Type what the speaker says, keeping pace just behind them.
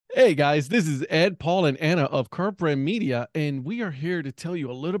Hey guys, this is Ed, Paul, and Anna of Current Brand Media, and we are here to tell you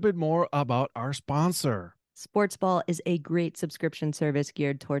a little bit more about our sponsor. Sportsball is a great subscription service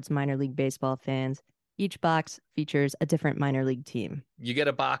geared towards minor league baseball fans. Each box features a different minor league team. You get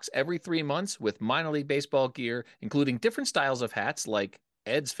a box every 3 months with minor league baseball gear, including different styles of hats like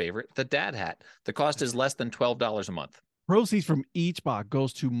Ed's favorite, the dad hat. The cost is less than $12 a month. Proceeds from each box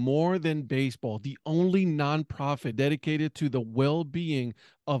goes to More Than Baseball, the only nonprofit dedicated to the well-being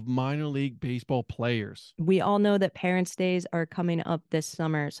of minor league baseball players. We all know that Parents' Days are coming up this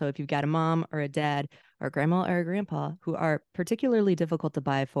summer, so if you've got a mom or a dad or a grandma or a grandpa who are particularly difficult to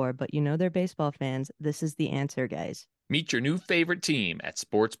buy for, but you know they're baseball fans, this is the answer, guys. Meet your new favorite team at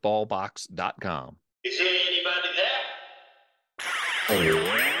sportsballbox.com. Is there anybody there?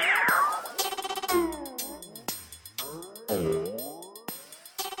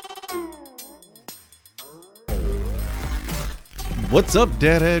 What's up,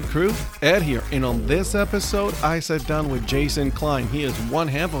 Deadhead crew? Ed here, and on this episode, I sat down with Jason Klein. He is one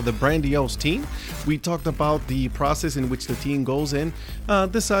half of the Brandiose team. We talked about the process in which the team goes in,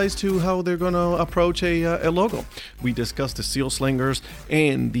 decides to how they're going to approach a logo. We discussed the seal slingers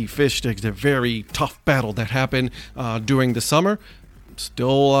and the fish sticks, the very tough battle that happened during the summer.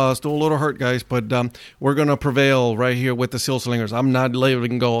 Still a little hurt, guys, but we're going to prevail right here with the seal slingers. I'm not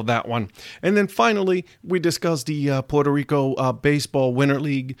letting go of that one. And then finally, we discussed the Puerto Rico Baseball Winter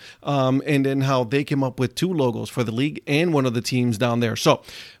League and then how they came up with two logos for the league and one of the teams down there. So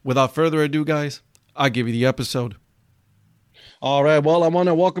without further ado, guys, I'll give you the episode. All right. Well, I want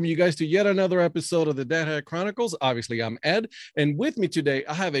to welcome you guys to yet another episode of the Deadhead Chronicles. Obviously, I'm Ed. And with me today,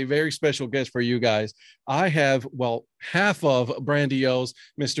 I have a very special guest for you guys. I have, half of Brandiose,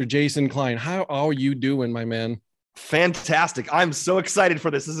 Mr. Jason Klein. How are you doing, my man? Fantastic. I'm so excited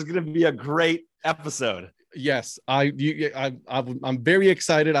for this. This is going to be a great episode. Yes, I'm very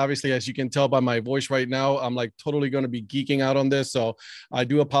excited. Obviously, as you can tell by my voice right now, I'm like totally going to be geeking out on this. So I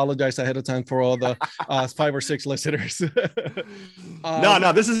do apologize ahead of time for all the 5 or 6 listeners.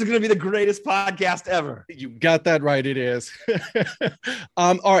 No, this is going to be the greatest podcast ever. You got that right. It is.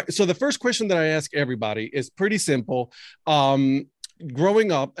 All right. So the first question that I ask everybody is pretty simple.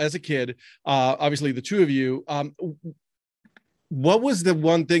 Growing up as a kid, obviously the two of you, what was the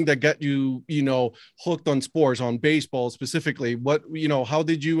one thing that got you, hooked on sports, on baseball specifically? How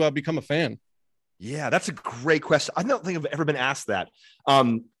did you become a fan? Yeah, that's a great question. I don't think I've ever been asked that.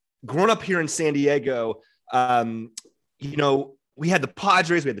 Growing up here in San Diego, we had the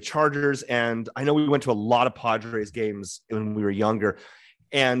Padres, we had the Chargers, and I know we went to a lot of Padres games when we were younger.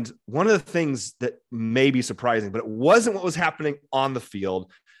 And one of the things that may be surprising, but it wasn't what was happening on the field,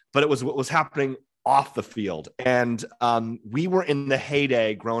 but it was what was happening off the field. And we were in the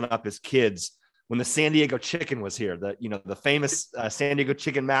heyday growing up as kids when the San Diego Chicken was here, the famous San Diego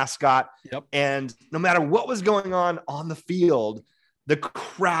Chicken mascot. Yep. And no matter what was going on the field, the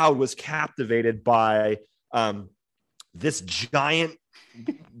crowd was captivated by this giant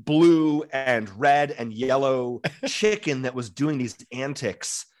blue and red and yellow chicken that was doing these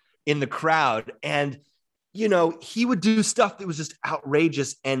antics in the crowd. And he would do stuff that was just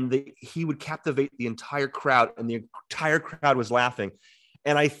outrageous, and he would captivate the entire crowd, and the entire crowd was laughing.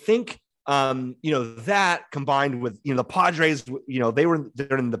 And I think, that combined with, the Padres,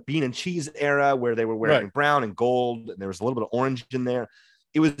 they're in the bean and cheese era where they were wearing brown and gold, and there was a little bit of orange in there.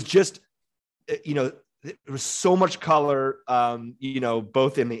 It was just, there was so much color,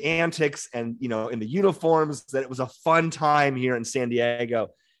 both in the antics and, in the uniforms, that it was a fun time here in San Diego.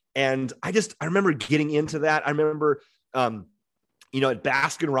 And I remember getting into that. I remember, at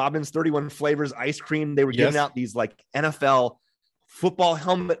Baskin Robbins, 31 flavors ice cream, they were giving out these like NFL football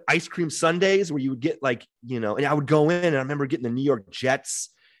helmet ice cream sundaes where you would get and I would go in, and I remember getting the New York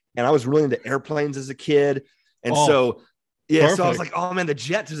Jets, and I was really into airplanes as a kid. And so I was like, oh man, the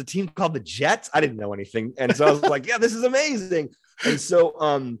Jets, there's a team called the Jets. I didn't know anything. And so I was like, yeah, this is amazing. And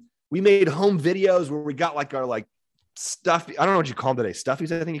so we made home videos where we got our stuffy, I don't know what you call them today, stuffies,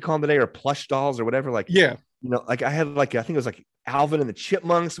 I think you call them today, or plush dolls or whatever. I had I think it was like Alvin and the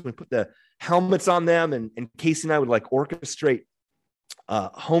Chipmunks. We put the helmets on them, and Casey and I would orchestrate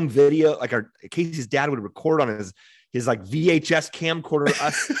home video. Casey's dad would record on his VHS camcorder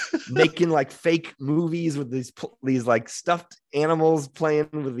us making fake movies with these stuffed animals playing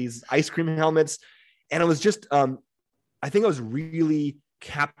with these ice cream helmets. And it was just I think I was really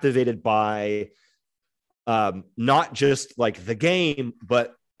captivated by not just the game,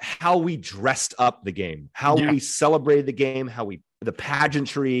 but how we dressed up the game, how we celebrated the game, the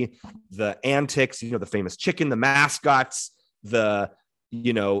pageantry, the antics, the famous chicken, the mascots,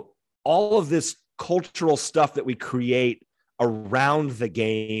 all of this cultural stuff that we create around the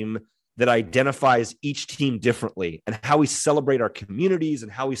game that identifies each team differently, and how we celebrate our communities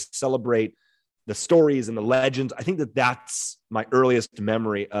and how we celebrate the stories and the legends. I think that that's my earliest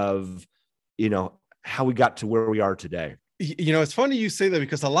memory of, how we got to where we are today. It's funny you say that,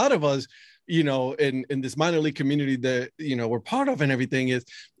 because a lot of us, in this minor league community that, we're part of and everything is,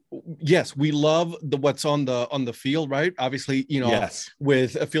 yes, we love what's on the field, right? Obviously, Yes.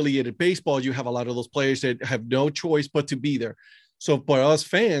 with affiliated baseball, you have a lot of those players that have no choice but to be there. So for us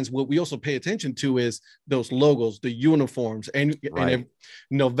fans, what we also pay attention to is those logos, the uniforms, and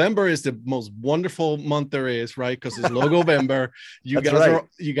November is the most wonderful month there is, right? Because it's Logovember. You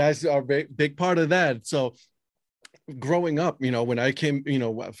guys are a big part of that. So growing up, when I came,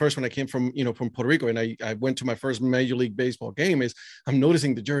 first when I came from Puerto Rico, and I went to my first Major League Baseball game, is I'm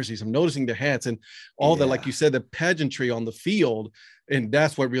noticing the jerseys, I'm noticing the hats, and all the, like you said, the pageantry on the field. And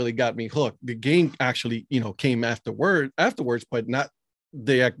that's what really got me hooked. The game actually, came afterwards, but not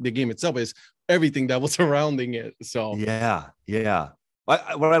the game itself. Is everything that was surrounding it. So yeah. What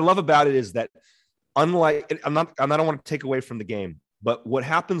I love about it is that, unlike, I don't want to take away from the game, but what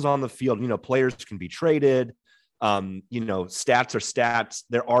happens on the field, players can be traded. Stats are stats.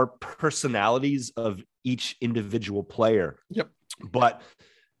 There are personalities of each individual player. Yep. But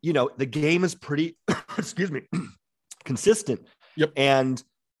the game is pretty, excuse me, consistent. Yep. And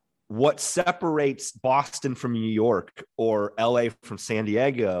what separates Boston from New York or LA from San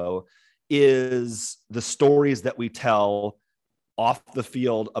Diego is the stories that we tell off the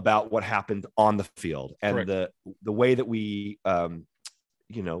field about what happened on the field, and the way that we,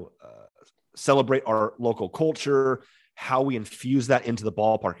 celebrate our local culture, how we infuse that into the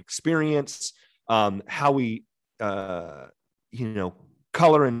ballpark experience, how we, color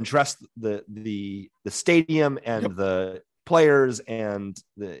and dress the stadium and the players and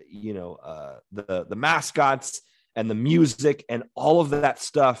the mascots and the music, and all of that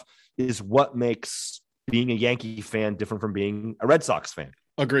stuff is what makes being a Yankee fan different from being a Red Sox fan.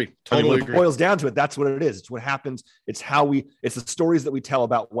 Agree. When it boils down to it, that's what it is. It's what happens. It's it's the stories that we tell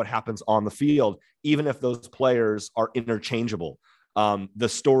about what happens on the field, even if those players are interchangeable. The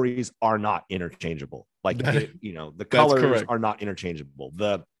stories are not interchangeable. The colors are not interchangeable.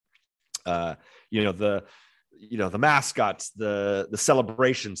 The mascots, the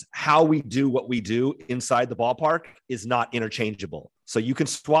celebrations, how we do what we do inside the ballpark is not interchangeable. So you can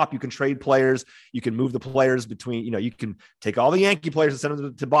swap, you can trade players, you can move the players between, you can take all the Yankee players and send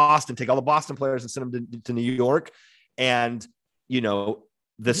them to Boston, take all the Boston players and send them to New York. And,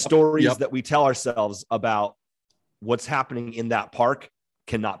 the stories that we tell ourselves about what's happening in that park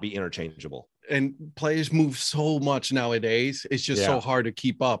cannot be interchangeable. And players move so much nowadays. It's just so hard to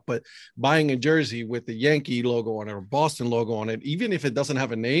keep up. But buying a jersey with the Yankee logo on it or Boston logo on it, even if it doesn't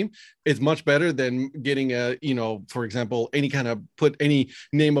have a name, it's much better than getting for example, put any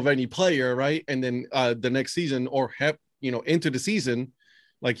name of any player, right? And then the next season or into the season,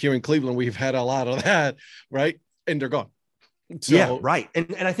 like here in Cleveland, we've had a lot of that, right? And they're gone. So, yeah, right.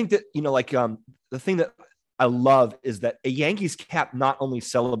 And I think that, the thing that I love is that a Yankees cap not only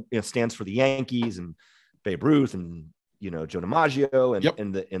stands for the Yankees and Babe Ruth and Joe DiMaggio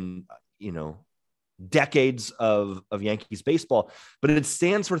and decades of Yankees baseball, but it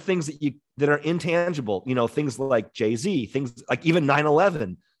stands for things that are intangible. Things like Jay-Z, things like even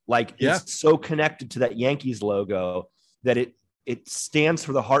 9/11. It's so connected to that Yankees logo that it stands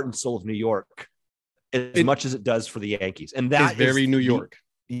for the heart and soul of New York as much as it does for the Yankees, and that is very New York.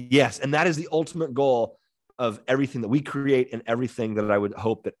 Yes, and that is the ultimate goal of everything that we create, and everything that I would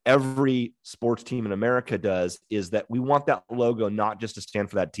hope that every sports team in America does, is that we want that logo not just to stand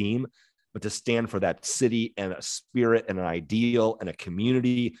for that team, but to stand for that city and a spirit and an ideal and a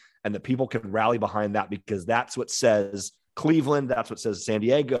community, and that people can rally behind that, because that's what says Cleveland, that's what says San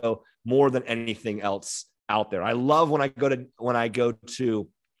Diego more than anything else out there. I love when I go to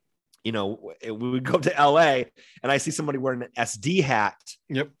we would go to LA and I see somebody wearing an SD hat.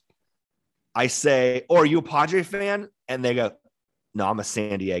 Yep. I say, "Oh, are you a Padre fan?" And they go, "No, I'm a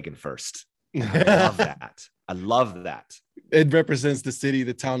San Diegan first." I love that. I love that. It represents the city,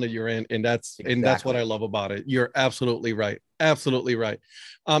 the town that you're in, and that's what I love about it. You're absolutely right. Absolutely right.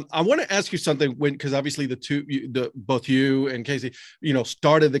 I want to ask you something, because obviously both you and Casey,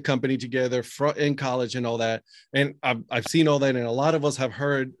 started the company together in college and all that, and I've seen all that, and a lot of us have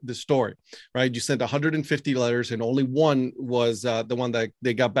heard the story, right? You sent 150 letters, and only one was the one that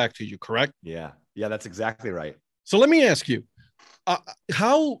they got back to you, correct? Yeah, that's exactly right. So let me ask you,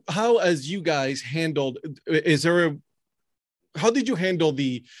 how as you guys handled, how did you handle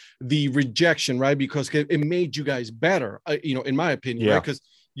the rejection, right? Because it made you guys better, in my opinion, right? Because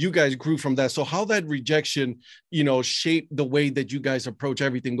you guys grew from that. So how that rejection, shaped the way that you guys approach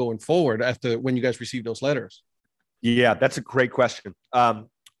everything going forward after when you guys received those letters? Yeah, that's a great question.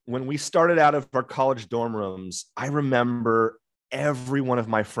 When we started out of our college dorm rooms, I remember every one of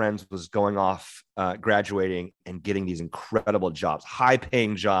my friends was going off, graduating and getting these incredible jobs, high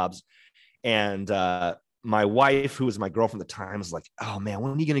paying jobs. And my wife, who was my girlfriend at the time, was like, oh man,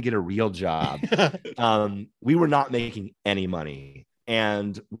 when are you going to get a real job? We were not making any money.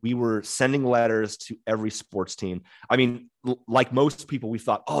 And we were sending letters to every sports team. I mean, like most people, we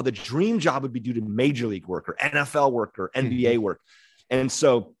thought, oh, the dream job would be due to major league work or NFL work or NBA work. And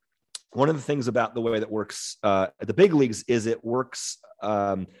so one of the things about the way that works at the big leagues is it works.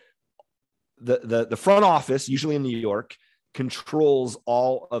 The front office, usually in New York, controls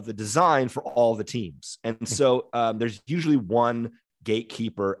all of the design for all the teams. And so there's usually one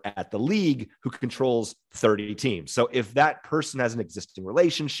gatekeeper at the league who controls 30 teams. So if that person has an existing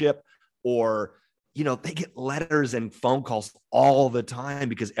relationship, or, they get letters and phone calls all the time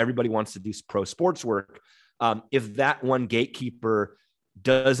because everybody wants to do pro sports work. If that one gatekeeper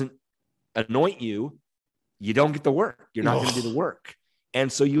doesn't anoint you, you don't get the work. You're not going to do the work.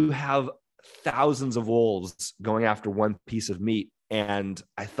 And so you have thousands of wolves going after one piece of meat. And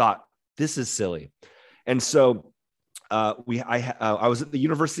I thought, this is silly. And so I was at the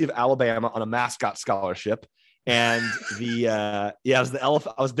University of Alabama on a mascot scholarship, and I was the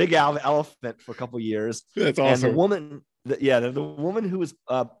elephant. I was Big Al, the elephant, for a couple of years. That's awesome. And the woman who was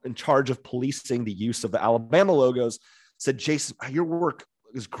in charge of policing the use of the Alabama logos said, Jason, your work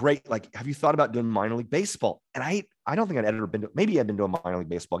is great. Like, have you thought about doing minor league baseball? And I don't think I'd ever been to, maybe I'd been to a minor league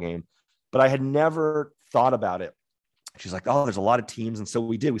baseball game, but I had never thought about it. She's like, oh, there's a lot of teams. And so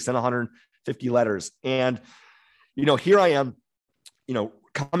we did. We sent 150 letters. And, here I am,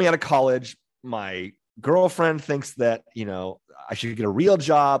 coming out of college. My girlfriend thinks that, I should get a real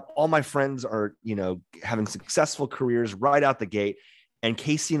job. All my friends are, having successful careers right out the gate. And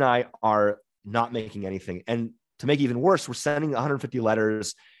Casey and I are not making anything. And to make it even worse, we're sending 150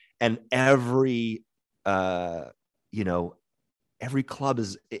 letters, and every club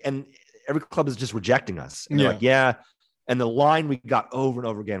is just rejecting us. And they're like, yeah. And the line we got over and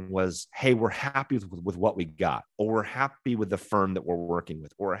over again was, hey, we're happy with what we got, or we're happy with the firm that we're working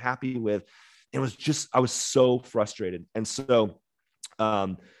with, or we're happy with. It was just, I was so frustrated. And so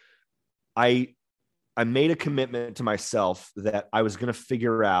I made a commitment to myself that I was going to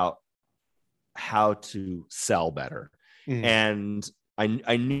figure out how to sell better. And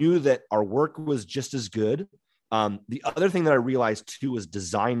I knew that our work was just as good. The other thing that I realized too was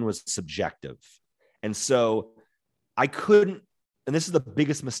design was subjective. And so I couldn't, and this is the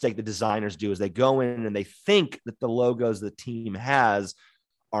biggest mistake that designers do, is they go in and they think that the logos the team has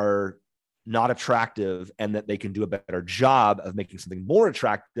are not attractive and that they can do a better job of making something more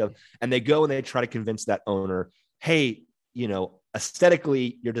attractive. And they go and they try to convince that owner, hey,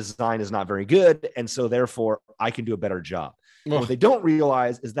 aesthetically, your design is not very good. And so therefore I can do a better job. What they don't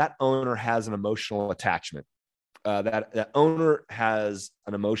realize is that owner has an emotional attachment. That owner has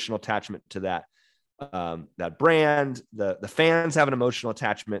an emotional attachment to that brand. The fans have an emotional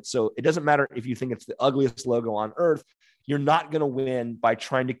attachment. So it doesn't matter if you think it's the ugliest logo on earth. You're not going to win by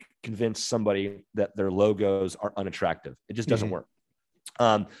trying to convince somebody that their logos are unattractive. It just doesn't work.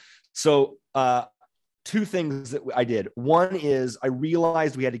 So two things that I did. One is I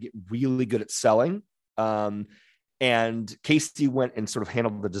realized we had to get really good at selling. And Casey went and sort of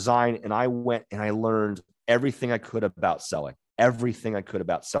handled the design, and I went and I learned everything I could about selling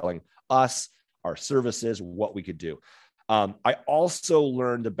us, our services, what we could do. I also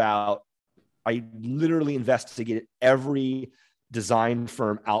learned I literally investigated every design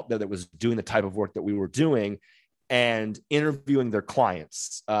firm out there that was doing the type of work that we were doing, and interviewing their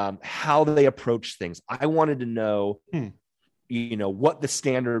clients, how they approach things. I wanted to know, what the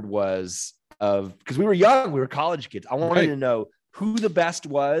standard was because we were young, we were college kids. I wanted to know who the best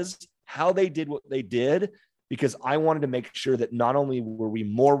was, how they did what they did, because I wanted to make sure that not only were we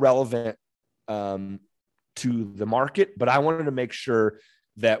more relevant to the market, but I wanted to make sure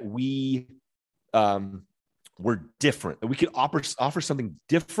that we were different, that we could offer something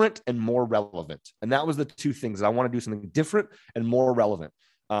different and more relevant. And that was the two things. I want to do something different and more relevant,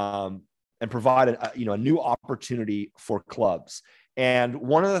 and provide a new opportunity for clubs. And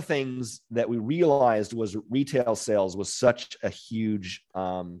one of the things that we realized was retail sales was such a huge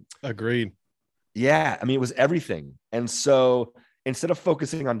Agreed. Yeah, I mean, it was everything. And so instead of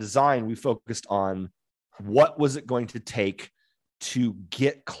focusing on design, we focused on what was it going to take to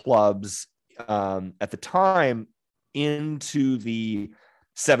get clubs at the time into the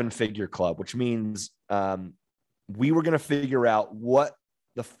 7-figure club, which means we were going to figure out what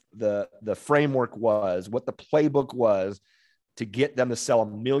the framework was, what the playbook was to get them to sell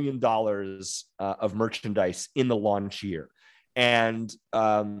 $1 million of merchandise in the launch year. And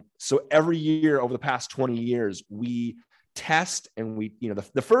so every year over the past 20 years, we test, and we,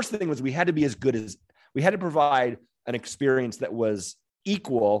 the first thing was we had to be as good as, we had to provide an experience that was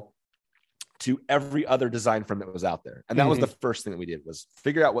equal to every other design firm that was out there. And that was the first thing that we did, was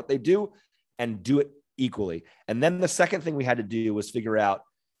figure out what they do and do it equally. And then the second thing we had to do was figure out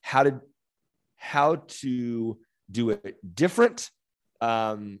how to do it different.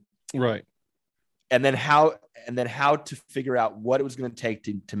 Right. And then how to figure out what it was going to take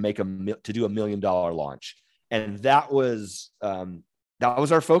to do $1 million launch. And that was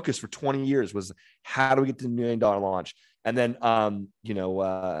our focus for 20 years, was how do we get to the $1 million launch? And then,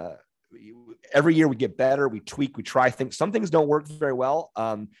 every year we get better, we tweak, we try things. Some things don't work very well.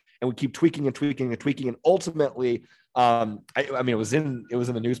 And we keep tweaking and tweaking and tweaking. And ultimately, it was in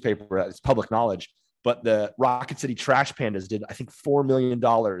the newspaper, it's public knowledge, but the Rocket City Trash Pandas did, I think, $4 million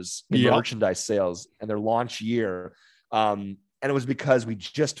in merchandise sales in their launch year. And it was because we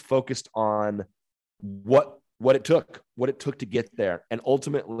just focused on what it took to get there. And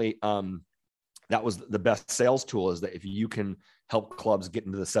ultimately, that was the best sales tool, is that if you can help clubs get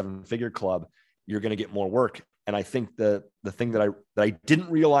into the 7-figure club, you're going to get more work. And I think the thing that I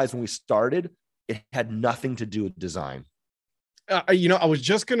didn't realize when we started, it had nothing to do with design. I was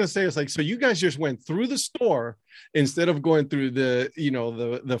just going to say, it's like, so you guys just went through the store instead of going through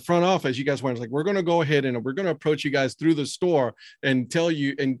the front office. You guys went, like, we're going to go ahead and we're going to approach you guys through the store and tell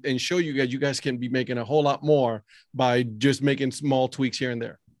you and show you guys can be making a whole lot more by just making small tweaks here and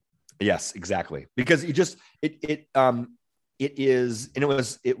there. Yes, exactly. Because it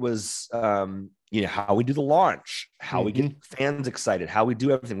was how we do the launch, how we get fans excited, how we do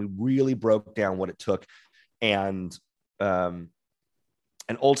everything. We really broke down what it took. And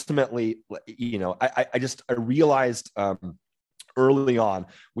ultimately, I realized early on,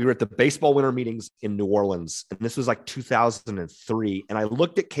 we were at the baseball winter meetings in New Orleans, and this was like 2003. And I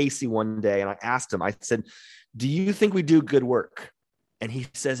looked at Casey one day and I asked him, I said, "Do you think we do good work?" And he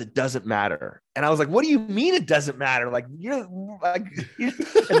says, "It doesn't matter." And I was like, "What do you mean it doesn't matter?" At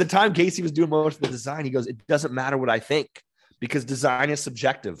the time, Casey was doing most of the design. He goes, "It doesn't matter what I think, because design is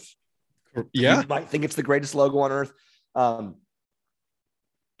subjective. Yeah. You might think it's the greatest logo on earth.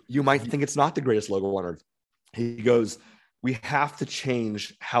 You might think it's not the greatest logo on earth." He goes, "We have to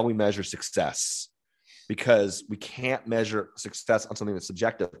change how we measure success, because we can't measure success on something that's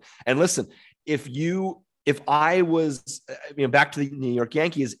subjective." And listen, if I was, back to the New York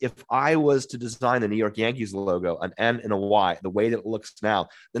Yankees, if I was to design the New York Yankees logo, an N and a Y, the way that it looks now,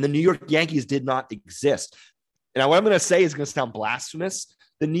 then the New York Yankees did not exist. And what I'm going to say is going to sound blasphemous.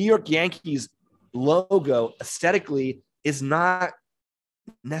 The New York Yankees logo aesthetically is not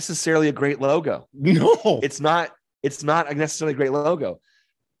necessarily a great logo. No, it's not a necessarily great logo.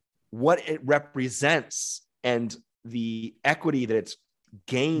 What it represents and the equity that it's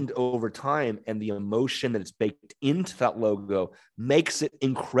gained over time and the emotion that it's baked into that logo makes it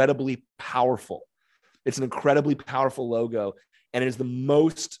incredibly powerful. It's an incredibly powerful logo, and it is the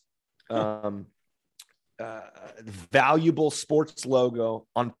most valuable sports logo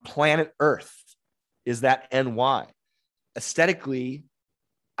on planet Earth, is that NY. Aesthetically,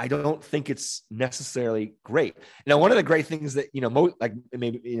 I don't think it's necessarily great. Now, one of the great things that,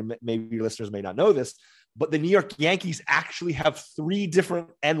 maybe your listeners may not know this, but the New York Yankees actually have 3 different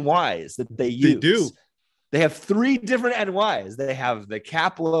NYs that they use. They do. They have 3 different NYs. They have the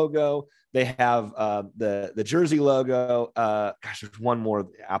cap logo. They have the jersey logo. There's one more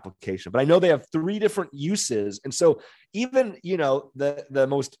application, but I know they have 3 different uses. And so even, the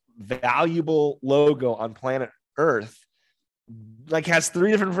most valuable logo on planet Earth, has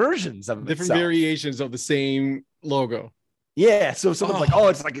 3 different versions of different variations of the same logo. Yeah. So someone's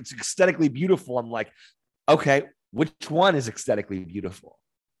like, it's aesthetically beautiful. I'm like, okay, which one is aesthetically beautiful?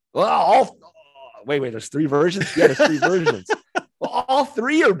 Well, wait, there's 3 versions? Yeah, there's 3 versions. Well, all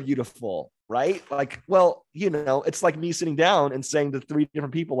 3 are beautiful, right? It's like me sitting down and saying to 3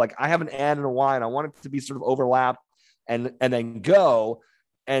 different people, like, I have an N and a Y, and I want it to be sort of overlap and then go.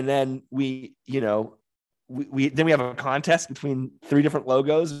 And then we have a contest between 3 different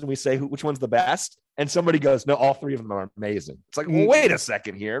logos, and we say which one's the best. And somebody goes, "No, all 3 of them are amazing." It's like, well, wait a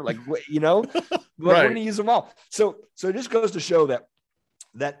second here. Like, right. We're going to use them all. So it just goes to show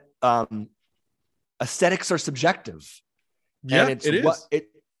that aesthetics are subjective. Yeah, and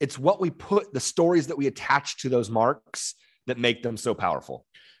it's what we put, the stories that we attach to those marks that make them so powerful.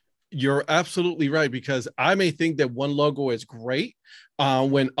 You're absolutely right, because I may think that one logo is great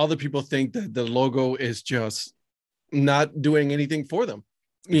when other people think that the logo is just not doing anything for them.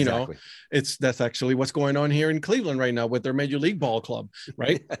 You Exactly. know, that's actually what's going on here in Cleveland right now with their Major League Ball club,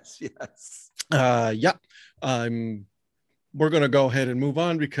 right? Yes. Yeah. We're going to go ahead and move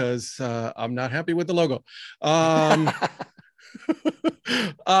on because I'm not happy with the logo.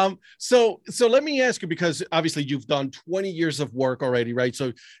 So let me ask you, because obviously you've done 20 years of work already, right?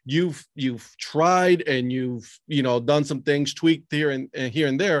 So you've tried and you've, done some things, tweaked here and here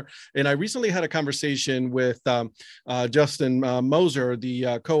and there. And I recently had a conversation with Justin Moser,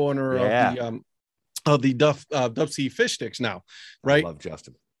 the co-owner of the Dub Sea Fish Sticks now, right? I love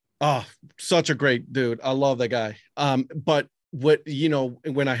Justin. Oh, such a great dude. I love that guy. But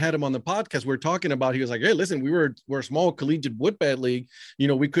when I had him on the podcast, we are talking about, he was like, hey, listen, we're a small collegiate wood bat league.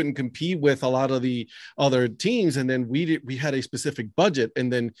 We couldn't compete with a lot of the other teams. And then we had a specific budget.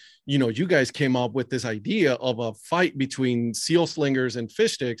 And then, you guys came up with this idea of a fight between seal slingers and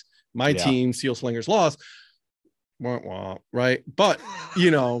fish sticks. My team, seal slingers, lost. Right. But,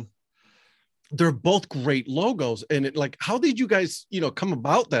 they're both great logos. And how did you guys, come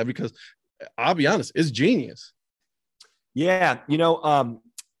about that? Because I'll be honest, it's genius. Yeah.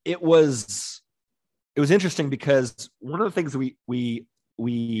 It was interesting because one of the things we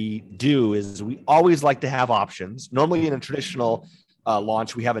do is we always like to have options. Normally in a traditional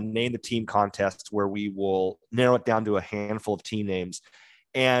launch, we have a name the team contest where we will narrow it down to a handful of team names.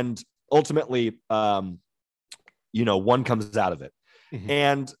 And ultimately, one comes out of it. Mm-hmm.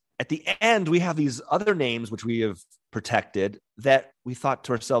 And at the end, we have these other names, which we have protected, that we thought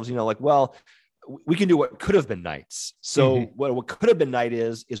to ourselves, we can do what could have been nights. So what could have been night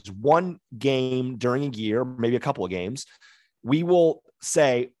is one game during a year, maybe a couple of games. We will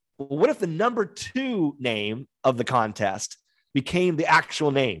say, well, what if the number 2 name of the contest became the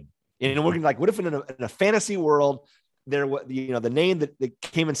actual name? And we're like, what if in a fantasy world, the name that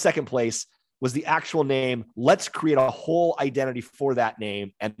came in second place was the actual name? Let's create a whole identity for that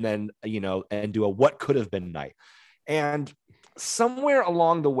name. And then, and do a what could have been night. And somewhere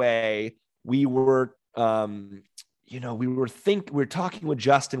along the way, we were, we were talking with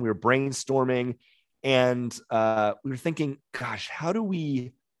Justin, we were brainstorming, and we were thinking, gosh, how do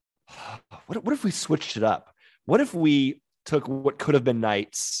we, what if we switched it up? What if we took what could have been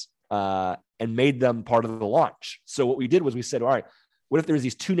nights and made them part of the launch? So what we did was we said, all right, what if there's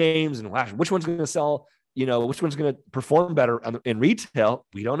these 2 names and which one's going to sell, which one's going to perform better in retail?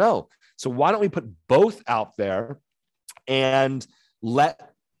 We don't know. So why don't we put both out there and let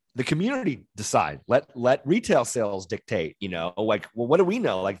the community decide, let retail sales dictate, what do we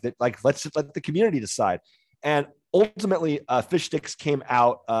know? Let's just let the community decide. And ultimately fish sticks came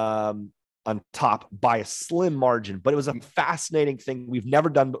out on top by a slim margin, but it was a fascinating thing we've never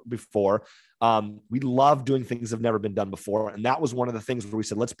done before. We love doing things that have never been done before. And that was one of the things where we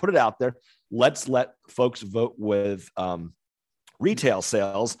said, let's put it out there. Let's let folks vote with retail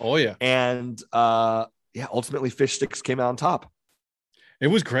sales. Oh yeah. And ultimately fish sticks came out on top. It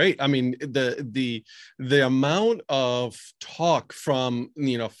was great. I mean, the amount of talk from,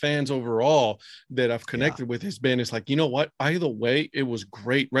 fans overall that I've connected with has been, it's like, you know what, either way, it was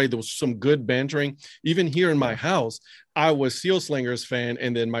great, right? There was some good bantering. Even here in my house, I was Seal Slingers fan,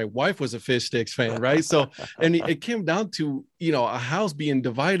 and then my wife was a Fish Sticks fan, right? So, and it came down to, a house being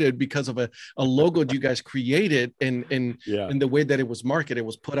divided because of a logo that you guys created and the way that it was marketed. It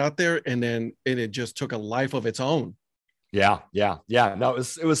was put out there, and then it just took a life of its own. Yeah. No,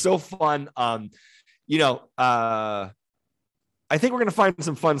 it was so fun. I think we're going to find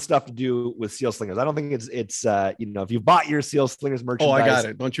some fun stuff to do with Seal Slingers. I don't think it's if you bought your Seal Slingers merchandise. Oh, I got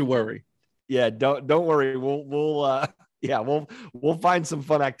it. Don't you worry. Yeah. Don't worry. We'll find some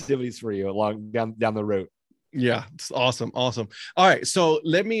fun activities for you down the road. Yeah, it's awesome. All right. So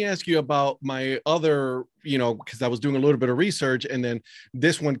let me ask you about my other, because I was doing a little bit of research, and then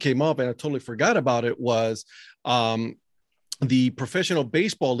this one came up and I totally forgot about it, was the Professional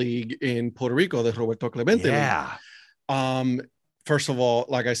Baseball League in Puerto Rico, the Roberto Clemente League. First of all,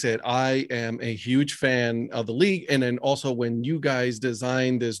 like I said, I am a huge fan of the league. And then also when you guys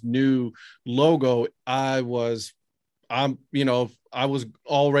designed this new logo, I was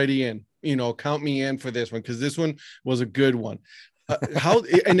already in, count me in for this one, because this one was a good one.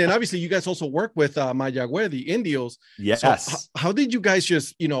 And then obviously you guys also work with Mayagüez, the Indios. Yes. So how did you guys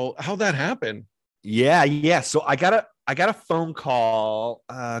just, how that happened? Yeah. So I got a phone call.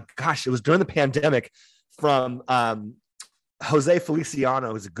 It was during the pandemic from Jose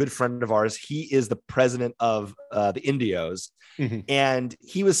Feliciano, who's a good friend of ours. He is the president of the Indios. Mm-hmm. And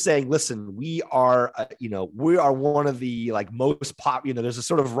he was saying, listen, we are one of the most popular, there's a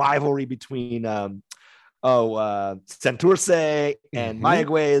sort of rivalry between Santurce and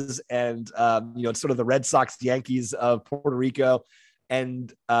Mayagüez and, it's sort of the Red Sox Yankees of Puerto Rico.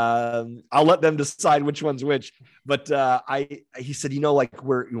 and I'll let them decide which one's which. But he said, like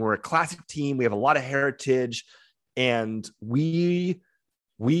we're a classic team. We have a lot of heritage, and we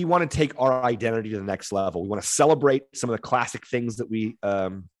want to take our identity to the next level. We want to celebrate some of the classic things that we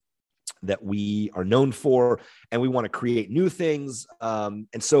are known for, and we want to create new things.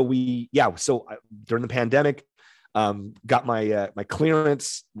 And so during the pandemic, got my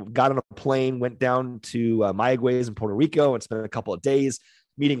clearance, got on a plane, went down to Mayaguez in Puerto Rico and spent a couple of days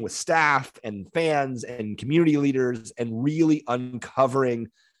meeting with staff and fans and community leaders and really uncovering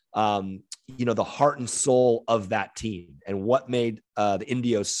the heart and soul of that team and what made the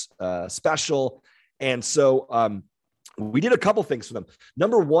Indios special. And so we did a couple things for them.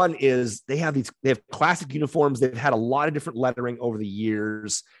 Number one is they have classic uniforms. They've had a lot of different lettering over the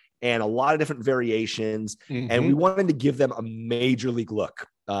years and a lot of different variations. Mm-hmm. And we wanted to give them a major league look.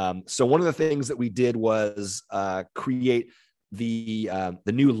 So one of the things that we did was create the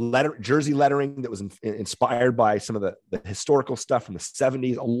new jersey lettering that was inspired by some of the historical stuff from the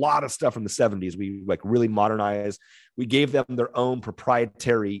 70s, a lot of stuff from the 70s. We really modernized. We gave them their own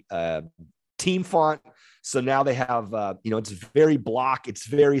proprietary team font. So now they have, it's very block. It's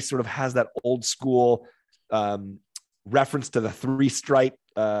very sort of has that old school reference to the 3-stripe,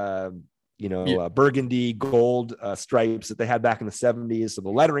 burgundy gold stripes that they had back in the 70s. So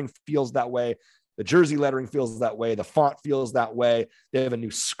the lettering feels that way. The jersey lettering feels that way. The font feels that way. They have a new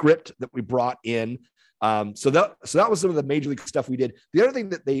script that we brought in. So that was some of the major league stuff we did. The other thing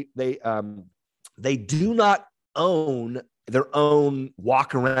that they do not own their own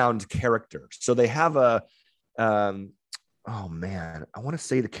walk around character. So they have I want to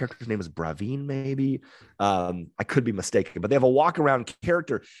say the character's name is Bravine, maybe. I could be mistaken, but they have a walk around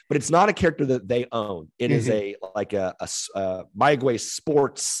character, but it's not a character that they own. It is a Mayaguez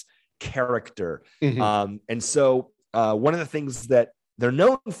sports character. Mm-hmm. And so one of the things that they're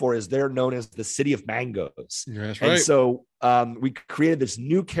known for is they're known as the city of mangoes. That's right. And so we created this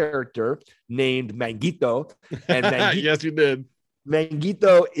new character named Manguito. And Manguito, yes, you did.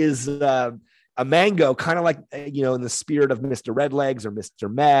 Manguito is a mango, kind of like, in the spirit of Mr. Redlegs or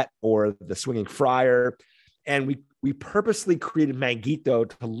Mr. Met or the Swinging Friar. And we purposely created Manguito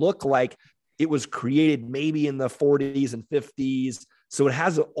to look like it was created maybe in the 40s and 50s. So it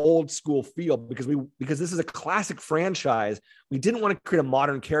has an old school feel because this is a classic franchise. We didn't want to create a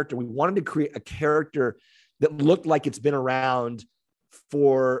modern character. We wanted to create a character that looked like it's been around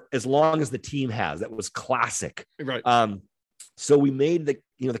for as long as the team has. That was classic. Right. So we made the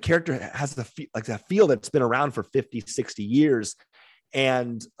character has that feel that's been around for 50, 60 years.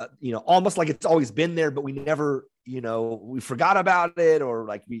 And, almost like it's always been there, but we never, we forgot about it, or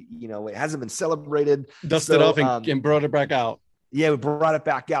it hasn't been celebrated. Dusted off and brought it back out. Yeah, we brought it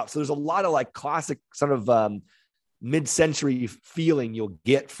back out. So there's a lot of classic sort of mid-century feeling you'll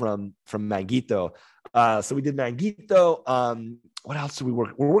get from Manguito. So we did Manguito. What else do we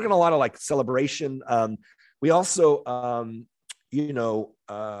work? We're working a lot of celebration. We also, one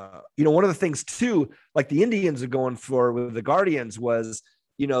of the things too, the Indians are going for with the Guardians was,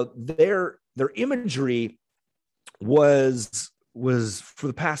 their imagery was for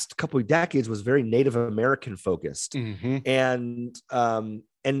the past couple of decades was very Native American focused. Mm-hmm. And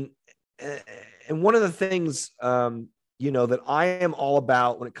one of the things, that I am all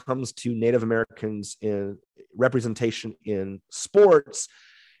about when it comes to Native Americans in representation in sports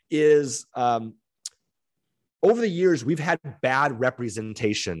is, over the years, we've had bad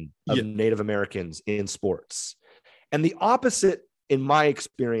representation of Native Americans in sports. And the opposite, in my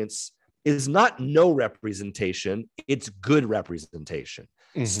experience, is not no representation, it's good representation.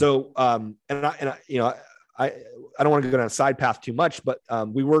 Mm-hmm. So, I don't want to go down a side path too much, but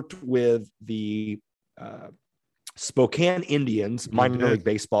we worked with the Spokane Indians minor league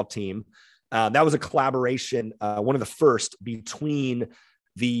baseball team. That was a collaboration, one of the first between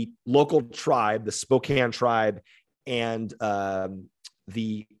the local tribe, the Spokane tribe, and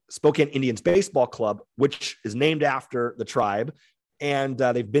the Spokane Indians Baseball Club, which is named after the tribe. And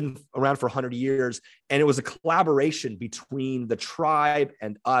they've been around for 100 years. And it was a collaboration between the tribe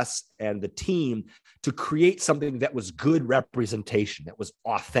and us and the team to create something that was good representation, that was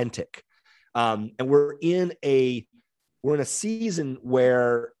authentic. And we're in a season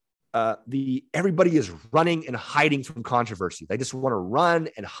where everybody is running and hiding from controversy. They just want to run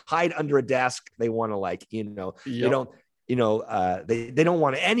and hide under a desk. They want to they don't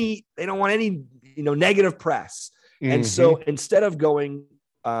want any negative press. Mm-hmm. And so instead of going,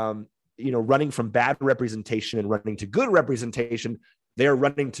 running from bad representation and running to good representation, they're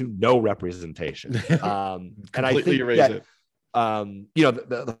running to no representation. And I think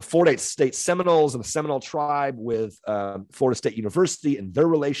the Florida State Seminoles and the Seminole tribe with Florida State University, and their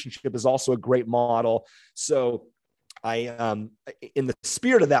relationship is also a great model. So in the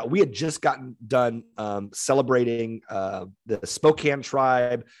spirit of that, we had just gotten done celebrating the Spokane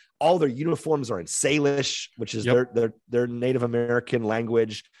tribe. All their uniforms are in Salish, which is their Native American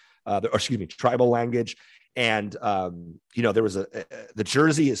language, tribal language. And there was the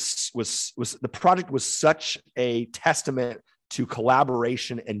jersey was the project was such a testament to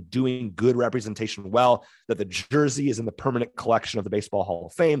collaboration and doing good representation well, that the jersey is in the permanent collection of the Baseball Hall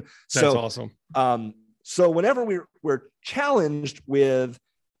of Fame. That's awesome. So whenever we're challenged with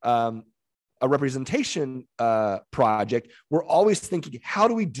a representation project, we're always thinking, how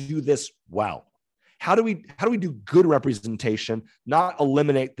do we do this well? How do we do good representation, not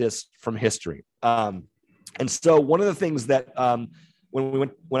eliminate this from history? And so one of the things that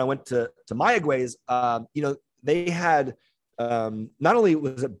when I went to Mayagüez, they had not only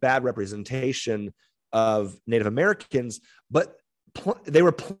was it bad representation of Native Americans, but they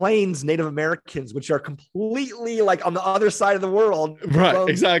were Plains Native Americans, which are completely like on the other side of the world, right?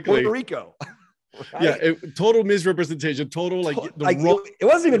 Exactly, Puerto Rico. Right? Yeah, total misrepresentation. Total it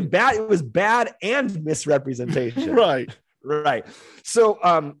wasn't even bad; it was bad and misrepresentation. Right.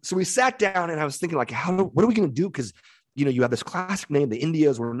 So we sat down, and I was thinking, like, what are we going to do? Because you have this classic name, the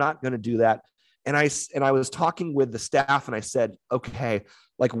Indios. We're not going to do that. And I was talking with the staff, and I said, okay,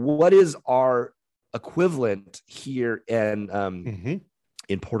 like, what is our equivalent here in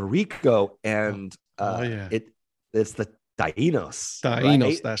Puerto Rico? And it's the Taínos.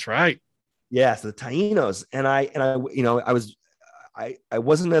 Right? That's right. Yes, the Taínos. And I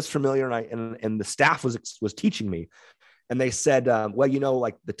wasn't as familiar, and the staff was teaching me, and they said,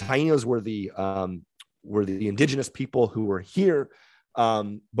 like the Taínos were the indigenous people who were here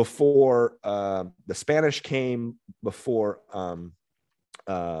before the Spanish came, before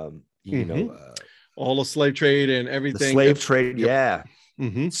all the slave trade and everything. The slave trade, yeah.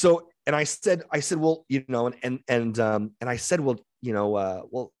 Mm-hmm. So, and I said, well, and I said, well,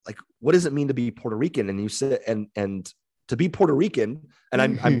 like, what does it mean to be Puerto Rican? And you said, and to be Puerto Rican,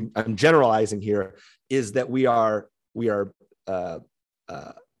 and I'm generalizing here, is that we are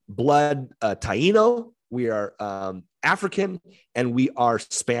blood Taino, we are African, and we are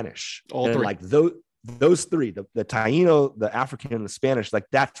Spanish. All three. Like those three, the Taino, the African, and the Spanish, like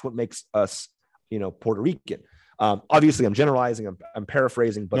that's what makes us, Puerto Rican. Obviously, I'm generalizing. I'm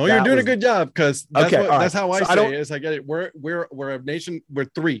paraphrasing, but no, you're doing a good job, because that's how I say it. Is I get it. We're a nation. We're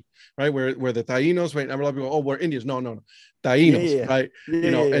three, right? We're the Taínos. Right? A lot of people, we're Indians. No, Taínos, right?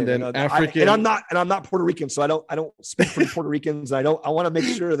 And then African. I'm not Puerto Rican, so I don't speak for Puerto Ricans. I want to make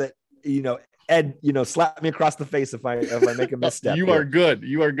sure that Ed, slap me across the face if I make a misstep. You are good.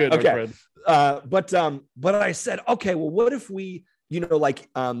 Okay. My friend. But I said, okay, well, what if we,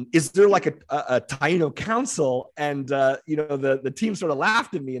 is there like a Taino council? And the team sort of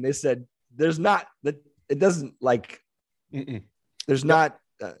laughed at me, and they said, there's not that. It doesn't like. Mm-mm. There's not.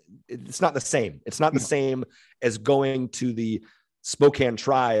 It's not the same. It's not the same as going to the Spokane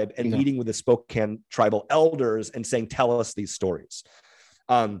tribe and meeting with the Spokane tribal elders and saying, tell us these stories.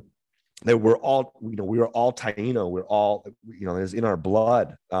 That we're all, we were all Taino. We're all, it's in our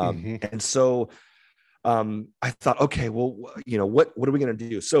blood. And so I thought, okay, well, what are we going to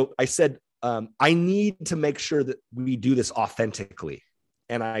do? So I said, I need to make sure that we do this authentically.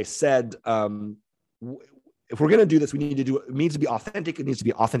 And I said, if we're going to do this, it needs to be authentic. It needs to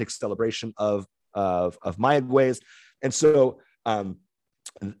be authentic celebration of Mayagüez. And so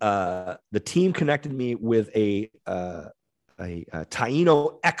the team connected me with a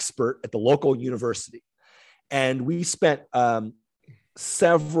Taino expert at the local university. And we spent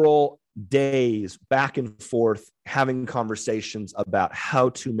several days back and forth having conversations about how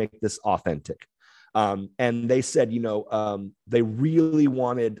to make this authentic. And they said, they really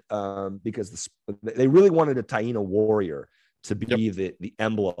wanted, because they really wanted a Taino warrior to be the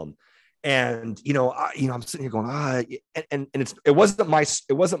emblem. And, I'm sitting here going, and it wasn't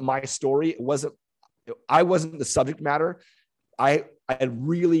my story. I wasn't the subject matter. I had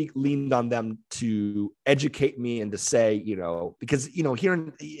really leaned on them to educate me and to say, because, here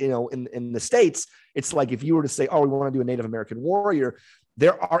in the States, it's like, if you were to say, oh, we want to do a Native American warrior,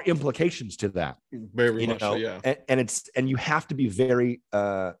 there are implications to that. Very much so, yeah. And you have to be very,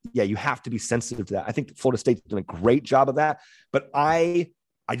 you have to be sensitive to that. I think Florida State's done a great job of that, but I'll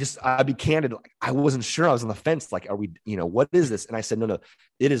be candid. Like, I wasn't sure. I was on the fence. Like, are we, what is this? And I said, no,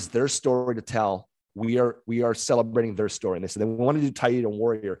 it is their story to tell. We are celebrating their story. And they said, we want to do Taino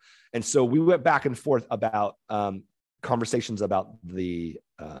warrior. And so we went back and forth about conversations about the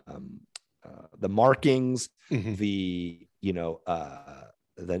markings, the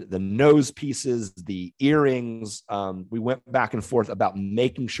the nose pieces, the earrings. We went back and forth about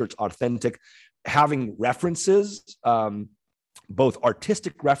making sure it's authentic, having references, both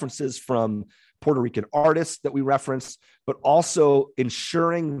artistic references from Puerto Rican artists that we reference, but also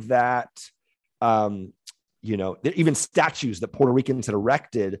ensuring that, even statues that Puerto Ricans had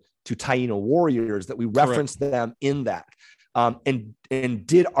erected to Taino warriors, that we referenced them in that, and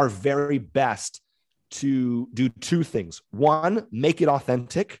did our very best to do two things. One, make it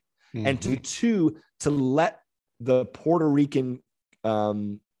authentic, and two, to let the Puerto Rican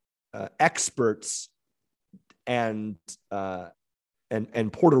experts and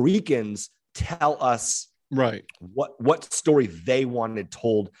Puerto Ricans tell us what story they wanted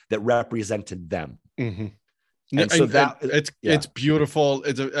told that represented them. And so it's beautiful.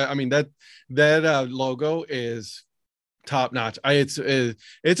 That logo is top notch. It's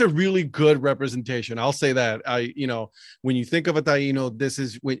a really good representation. I'll say that. When you think of a Taino, this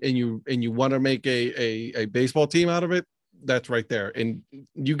is and you want to make a baseball team out of it, that's right there. And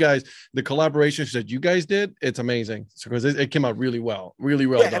you guys, the collaborations that you guys did, it's amazing because it came out really well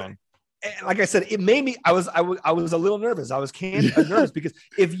done. And like I said, it made me. I was a little nervous. I was nervous because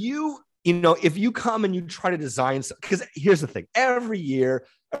if you come and you try to design, because here's the thing: every year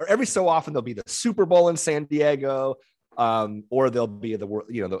or every so often there'll be the Super Bowl in San Diego, or there'll be the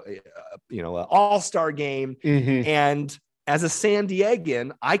All-Star game. And as a San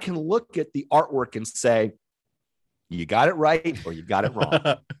Diegan, I can look at the artwork and say, you got it right or you got it wrong.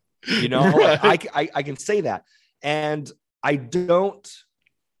 Right. I can say that, and I know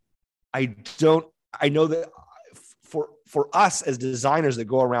that for us as designers that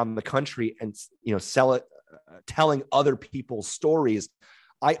go around the country and sell it, telling other people's stories,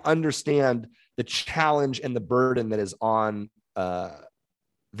 I understand the challenge and the burden that is on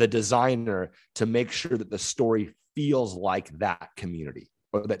the designer to make sure that the story feels like that community,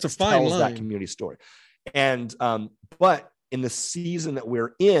 or that tells that community story. And but in the season that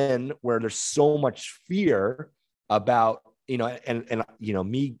we're in, where there's so much fear about me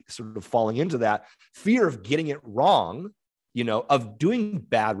sort of falling into that fear of getting it wrong, of doing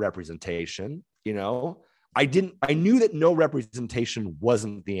bad representation, I knew that no representation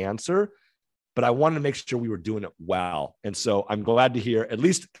wasn't the answer, but I wanted to make sure we were doing it well. And so I'm glad to hear at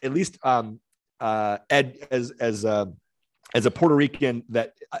least Ed, as a Puerto Rican,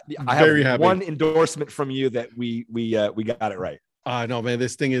 that I have one endorsement from you that we got it right. No, man,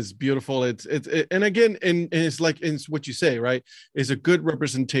 this thing is beautiful. It's and again, and it's like, it's what you say, right? It's a good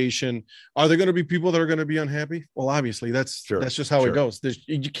representation. Are there going to be people that are going to be unhappy? Well, obviously that's just how it goes.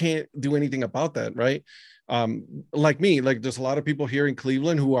 You can't do anything about that, right? Like me, there's a lot of people here in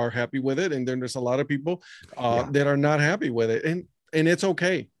Cleveland who are happy with it, and then there's a lot of people that are not happy with it, and it's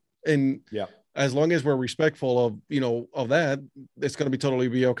okay. And as long as we're respectful of that, it's going to totally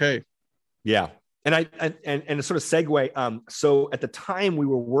be okay. Yeah. And to sort of segue, so at the time we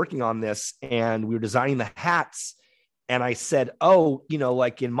were working on this and we were designing the hats, and I said,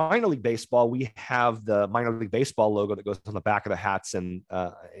 like in minor league baseball, we have the minor league baseball logo that goes on the back of the hats, and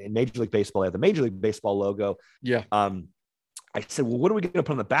in Major League Baseball, they have the Major League Baseball logo. Yeah. I said, well, what are we going to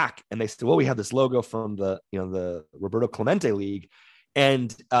put on the back? And they said, well, we have this logo from the Roberto Clemente League,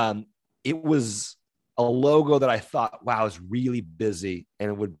 and it was a logo that I thought, wow, is really busy,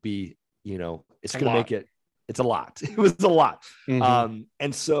 and it would be, it's going to make it, it's a lot. It was a lot.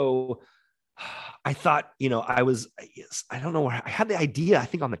 And so I thought, I don't know where I had the idea. I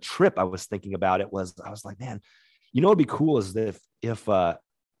think on the trip I was thinking about it I was like, man, what'd be cool is if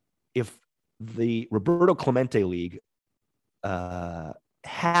the Roberto Clemente League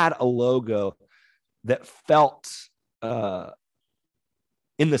had a logo that felt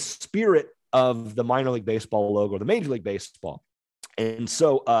in the spirit of the minor league baseball logo, the Major League Baseball. And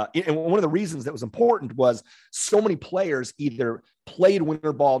so, and one of the reasons that was important was so many players either played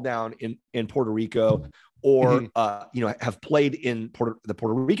winter ball down in Puerto Rico, or have played in the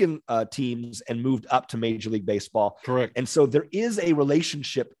Puerto Rican teams and moved up to Major League Baseball. Correct. And so there is a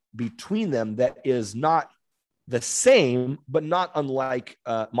relationship between them that is not the same, but not unlike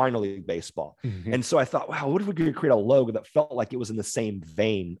minor league baseball. And so I thought, wow, what if we could create a logo that felt like it was in the same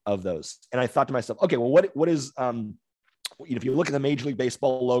vein of those? And I thought to myself, okay, well, what is if you look at the Major League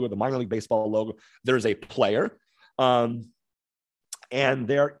Baseball logo, the minor league baseball logo, there's a player, and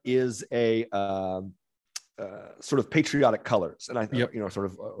there is a sort of patriotic colors. And I thought, the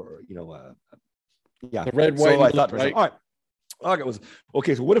red, white, so I thought, right? All right. Okay,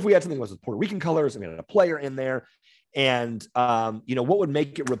 okay. So what if we had something that was Puerto Rican colors and we had a player in there, and what would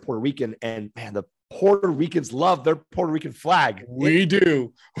make it Puerto Rican? And man, the Puerto Ricans love their Puerto Rican flag. We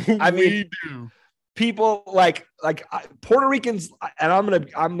do. I mean, people Puerto Ricans, and I'm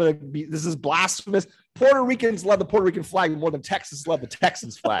gonna be, this is blasphemous. Puerto Ricans love the Puerto Rican flag more than Texans love the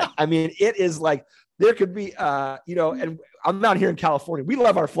Texans flag. I mean, it is like there could be, and I'm not here in California. We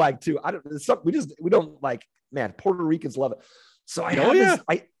love our flag too. We don't like, man, Puerto Ricans love it. So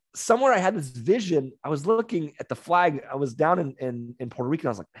somewhere I had this vision. I was looking at the flag. I was down in Puerto Rico. And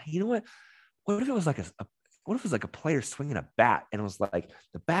I was like, hey, you know what? What if it was like what if it was like a player swinging a bat, and it was like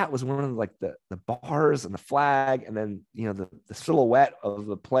the bat was one of like the bars and the flag, and then the silhouette of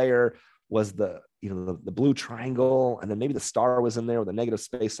the player was the blue triangle, and then maybe the star was in there with a negative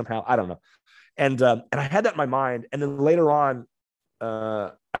space somehow. I don't know. And I had that in my mind, and then later on,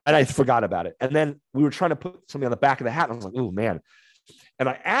 and I forgot about it. And then we were trying to put something on the back of the hat, and I was like, oh man. And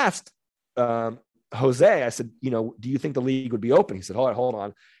I asked Jose, I said, do you think the league would be open? He said, hold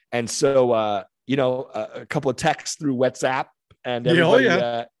on. And so, a couple of texts through WhatsApp, and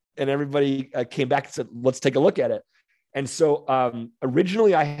everybody came back and said, let's take a look at it. And so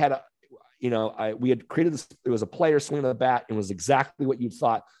originally I had we had created this, it was a player swinging the bat, and it was exactly what you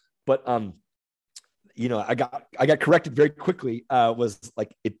thought. But, I got corrected very quickly. Was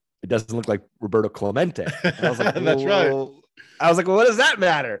like, it doesn't look like Roberto Clemente. And I was like, that's right. I was like, well, what does that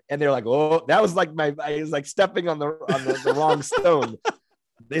matter? And they're like, oh, that was like I was like stepping on the wrong stone.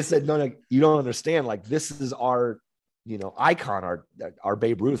 They said, no, you don't understand. Like, this is our, icon, our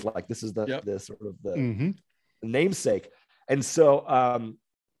Babe Ruth. Like, this is the sort of the namesake. And so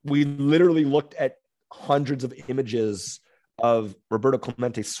we literally looked at hundreds of images of Roberto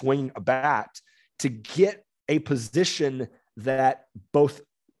Clemente swinging a bat to get a position that both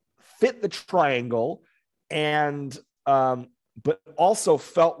fit the triangle and but also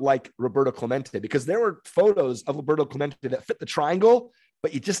felt like Roberto Clemente, because there were photos of Roberto Clemente that fit the triangle,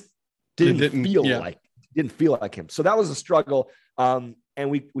 but you just didn't feel like him. So that was a struggle. And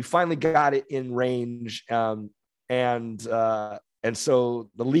we finally got it in range. And so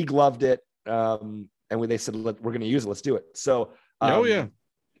the league loved it. And they said, we're going to use it. Let's do it. So,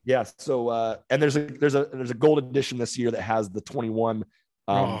 yeah. So, and there's a gold edition this year that has the 21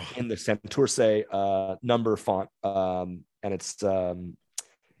 in the Santurce number font. And it's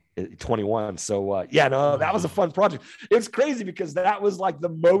 21. So that was a fun project. It's crazy because that was like the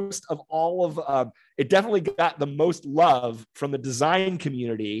most of all of it definitely got the most love from the design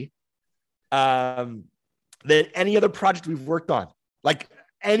community than any other project we've worked on. Like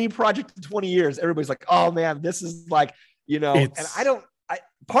any project in 20 years, everybody's like, oh man, this is like, and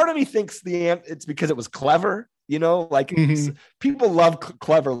part of me thinks it's because it was clever. People love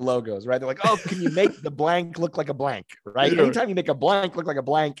clever logos, right? They're like, oh, can you make the blank look like a blank, right? Yeah. Anytime you make a blank look like a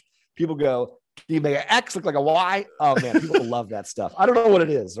blank, people go, can you make an X look like a Y? Oh man, people love that stuff. I don't know what it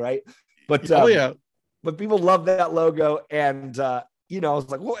is, right? But but people love that logo. And I was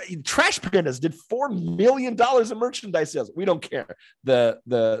like, well, Trash Pandas did $4 million in merchandise sales. We don't care.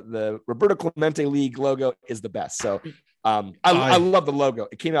 The Roberto Clemente League logo is the best. So I love the logo.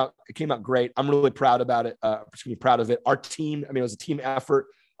 It came out great. I'm really proud about it. Proud of it. Our team, it was a team effort.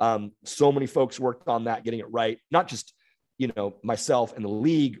 So many folks worked on that, getting it right. Not just, myself and the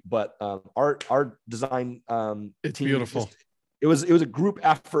league, but our design it's team. Beautiful. It was a group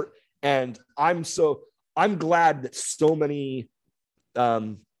effort. And I'm glad that so many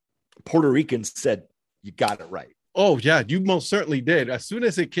Puerto Ricans said, you got it right. Oh yeah, you most certainly did. As soon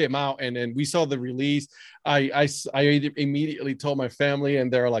as it came out and then we saw the release, I immediately told my family, and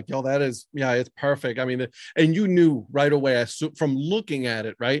they're like, "Yo, it's perfect." And you knew right away from looking at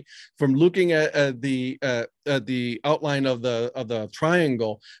it, right? From looking at the outline of the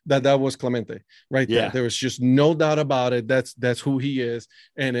triangle that was Clemente, right there. There was just no doubt about it. That's who he is,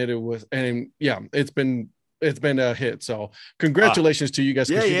 and it's been a hit. So congratulations to you guys.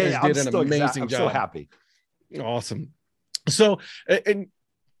 You guys did an amazing job. I'm so happy. Awesome. So, and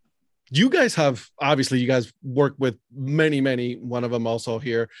you guys work with many, one of them also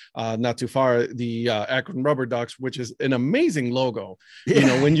here, not too far, the Akron Rubber Ducks, which is an amazing logo.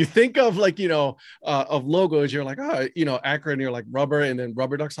 Yeah. When you think of of logos, you're like, Akron, you're like rubber, and then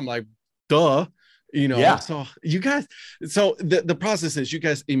Rubber Ducks. I'm like, duh. So you guys, the process is you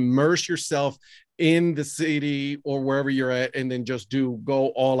guys immerse yourself in the city or wherever you're at, and then just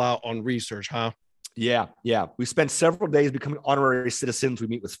go all out on research, huh? Yeah. We spent several days becoming honorary citizens. We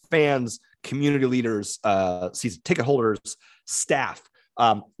meet with fans, community leaders, season ticket holders, staff.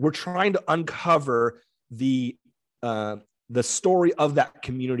 We're trying to uncover the story of that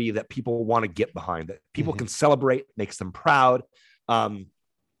community that people want to get behind, that people can celebrate, makes them proud.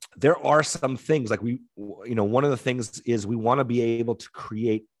 There are some things like one of the things is we want to be able to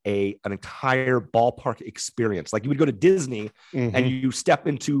create an entire ballpark experience. Like you would go to Disney and you step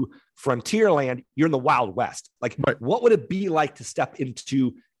into Frontierland, you're in the Wild West. Like, what would it be like to step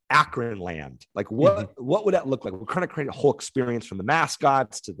into Akron land? Like what would that look like? We're trying to create a whole experience from the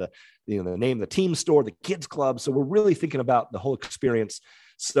mascots to the name of the team store, the kids club. So we're really thinking about the whole experience.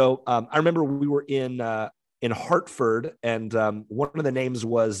 So I remember we were in Hartford, and one of the names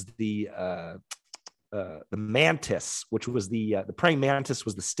was the mantis, which was the praying mantis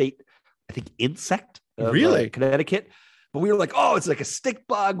was the state, I think, insect of Connecticut. But we were like, oh, it's like a stick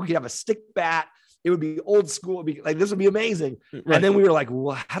bug. We could have a stick bat. It would be old school. It'd be like, this would be amazing. Right. And then we were like,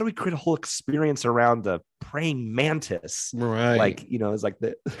 well, how do we create a whole experience around the praying mantis? Right. Like, it's like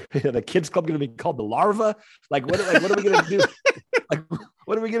the kids club going to be called the larva. Like, what are we going to do? Like,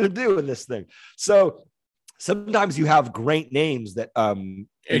 what are we going to do with this thing? So sometimes you have great names that,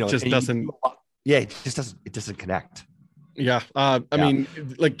 it just doesn't. It doesn't connect. Yeah. I mean,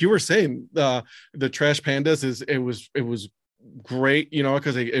 like you were saying, the Trash Pandas it was great,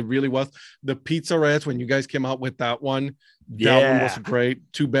 because it really was. The Pizza Rats, when you guys came out with that one was great.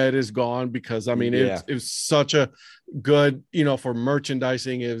 Too bad it's gone, because I mean it was such a good, for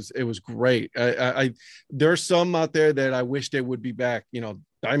merchandising, it was great. I there's some out there that I wish they would be back,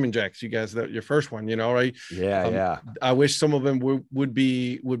 Diamond Jacks, you guys, your first one, right? I wish some of them would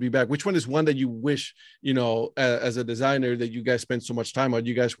be back. Which one is one that you wish, as a designer, that you guys spend so much time on,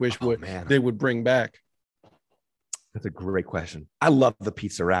 you guys wish they would bring back? That's a great question. I love the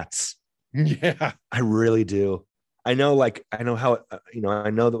Pizza Rats. Yeah, I really do. I know how, I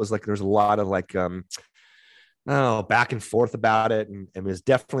know that was like, there's a lot of like, back and forth about it. And it was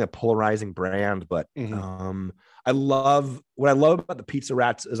definitely a polarizing brand, but what I love about the Pizza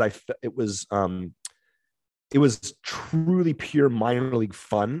Rats is it was truly pure minor league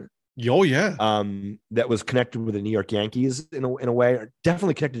fun. Oh yeah. That was connected with the New York Yankees in a way, or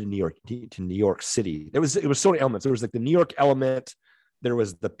definitely connected to New York City. It was so many elements. There was like the New York element, there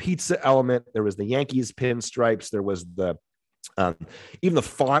was the pizza element, there was the Yankees pinstripes, there was the even the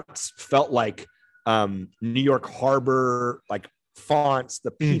fonts felt like New York Harbor like fonts.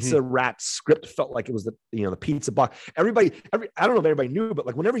 The Pizza Rat script felt like it was the pizza box. I don't know if everybody knew, but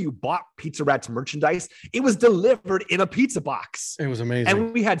like whenever you bought Pizza Rat's merchandise, it was delivered in a pizza box. It was amazing.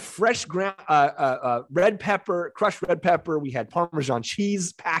 And we had fresh red pepper, crushed red pepper. We had Parmesan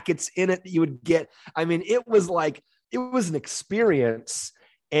cheese packets in it that you would get. I mean, it was an experience.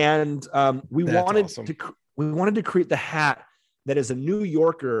 And we wanted to create the hat that as a New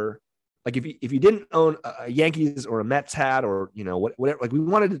Yorker, like if you didn't own a Yankees or a Mets hat or whatever, like we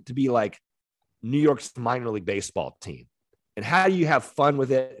wanted it to be like New York's minor league baseball team. And how do you have fun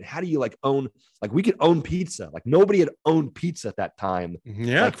with it? And how do you like own, like we could own pizza. Like nobody had owned pizza at that time.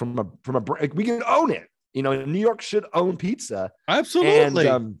 Yeah. Like like we could own it. New York should own pizza. Absolutely.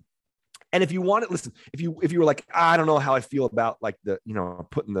 And if you want it, listen, if you were like, I don't know how I feel about like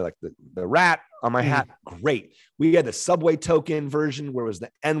putting the rat on my hat, great. We had the Subway token version where it was the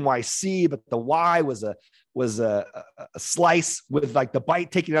NYC, but the Y was a slice with like the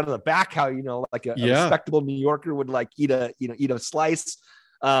bite taken out of the back. How like a respectable New Yorker would like eat a slice.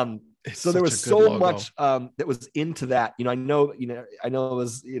 So there was so much that was into that. I know it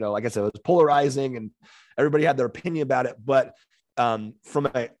was like I said, it was polarizing and everybody had their opinion about it, but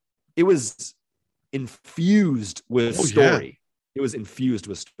it was infused with story. Yeah. It was infused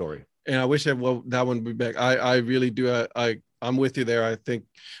with story. And I wish that one would be back. I really do. I'm with you there. I think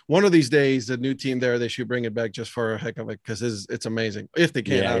one of these days, the new team there, they should bring it back just for a heck of it, because it's amazing if they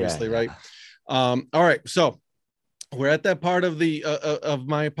can, obviously, right? All right. So we're at that part of the of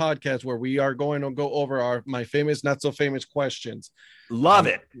my podcast where we are going to go over my famous, not so famous questions. Love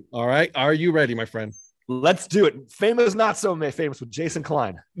it. All right. Are you ready, my friend? Let's do it. Famous, not so famous with Jason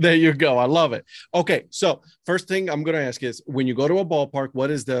Klein. There you go. I love it. Okay. So first thing I'm going to ask is, when you go to a ballpark, what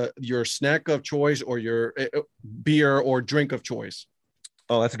is your snack of choice or your beer or drink of choice?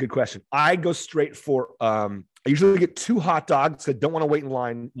 Oh, that's a good question. I go straight for, I usually get 2 hot dogs. I don't want to wait in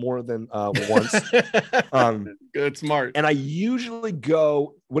line more than once. Good, smart. And I usually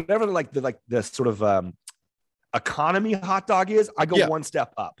go, whatever the sort of economy hot dog is, I go one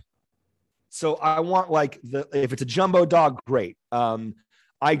step up. So I want if it's a jumbo dog, great. I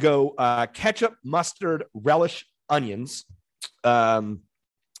go ketchup, mustard, relish, onions. And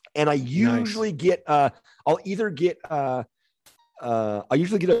I usually get, I'll usually get a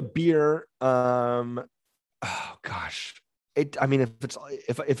beer. Oh gosh.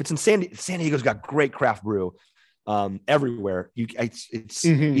 If it's in San Diego's got great craft brew everywhere. It's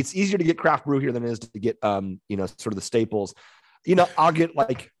easier to get craft brew here than it is to get, sort of the staples. I'll get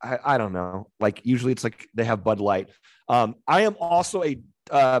I don't know, usually it's like they have Bud Light. I am also a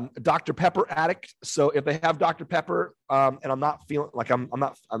Dr. Pepper addict. So if they have Dr. Pepper, and I'm not feeling like I'm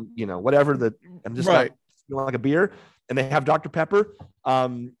whatever I'm just not feeling like a beer, and they have Dr. Pepper,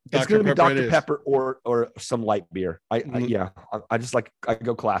 it's going to be Dr. Pepper or some light beer. I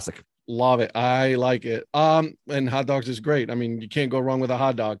go classic. Love it. I like it. And hot dogs is great. I mean, you can't go wrong with a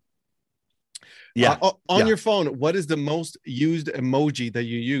hot dog. Yeah. On your phone, what is the most used emoji that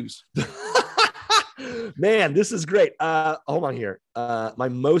you use? Man, this is great. Hold on here. My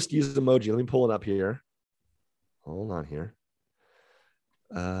most used emoji. Let me pull it up here. Hold on here.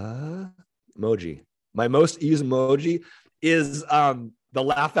 Emoji. My most used emoji is the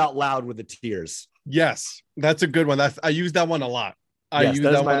laugh out loud with the tears. Yes, that's a good one. I use that one a lot. That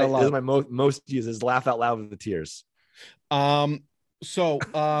is my most used is laugh out loud with the tears.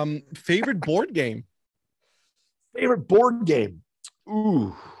 Favorite board game? Favorite board game?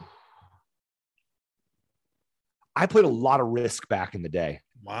 Ooh. I played a lot of Risk back in the day.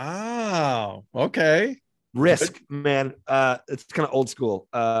 Wow. Okay. Risk, man. It's kind of old school.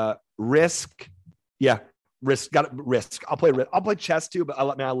 Risk. Yeah. Risk. Got it. Risk. I'll play chess too, but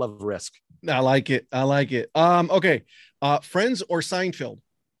I love Risk. I like it. Okay. Friends or Seinfeld?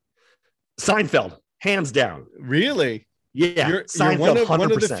 Seinfeld, hands down. Really? Yeah. You're Seinfeld,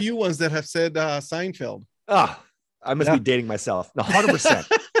 one of the few ones that have said Seinfeld. I must be dating myself. 100%.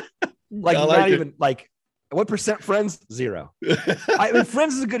 Like not even like what percent Friends? 0. I mean,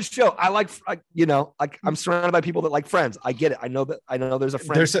 Friends is a good show. I'm surrounded by people that like Friends. I get it. I know there's a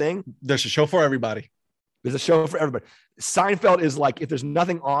Friends thing. There's a show for everybody. There's a show for everybody. Seinfeld is like, if there's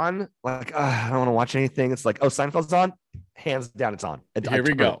nothing on, like, I don't want to watch anything. It's like, oh, Seinfeld's on. Hands down, it's on. Here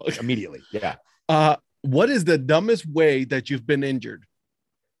we go. Immediately. Yeah. What is the dumbest way that you've been injured?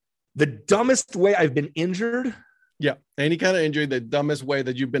 The dumbest way I've been injured? Yeah. Any kind of injury, the dumbest way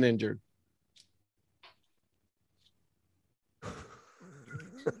that you've been injured.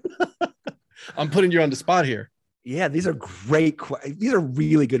 I'm putting you on the spot here. Yeah, these are great. These are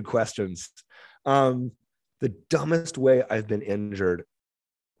really good questions. The dumbest way I've been injured.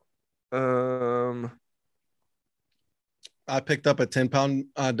 I picked up a 10-pound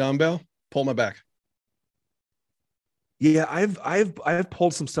dumbbell, pulled my back. Yeah, I've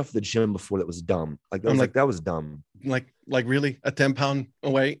pulled some stuff at the gym before that was dumb. Like that was dumb. Like really? A 10-pound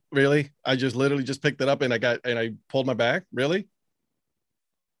weight? Really? I just literally just picked it up and I pulled my back. Really?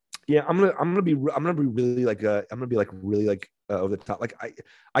 Yeah, I'm gonna be really over the top. Like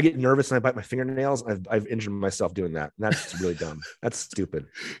I get nervous and I bite my fingernails. I've injured myself doing that. And that's really dumb. That's stupid.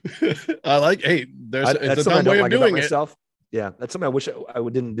 I like. Hey, it's a dumb way of doing it. Myself. Yeah, that's something I wish I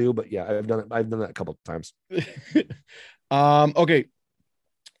didn't do, but yeah, I've done it. I've done that a couple of times. Okay.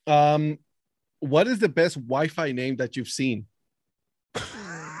 What is the best Wi-Fi name that you've seen?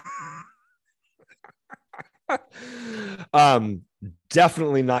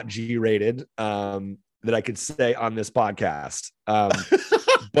 Definitely not G-rated. That I could say on this podcast.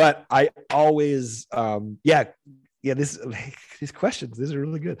 But I always, these questions, these are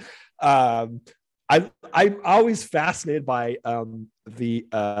really good. I'm always fascinated by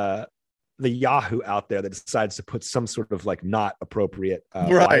the Yahoo out there that decides to put some sort of like not appropriate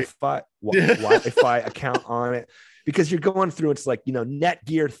Wi-Fi account on it. Because you're going through, it's like,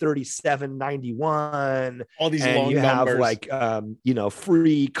 Netgear 3791. All these and long you numbers. Have like,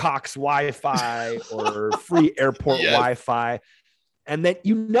 free Cox Wi-Fi or free airport Wi-Fi. And then,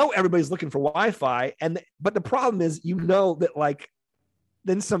 everybody's looking for Wi-Fi. But the problem is, that like,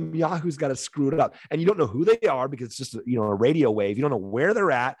 then some Yahoo's got to screw it up. And you don't know who they are because it's just, a radio wave. You don't know where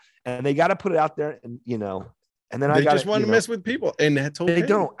they're at. And they got to put it out there and, and then they just want to mess with people, and that's okay. They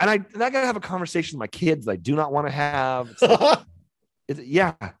don't, and I gotta have a conversation with my kids that I do not want to have. Like,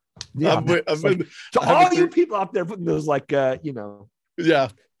 yeah. To all you people out there putting those like, Yeah, we're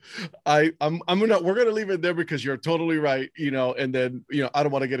gonna leave it there because you're totally right. And then I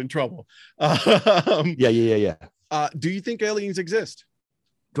don't want to get in trouble. Yeah. Do you think aliens exist?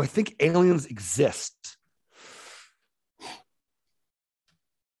 Do I think aliens exist?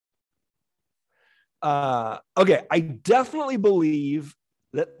 Okay, I definitely believe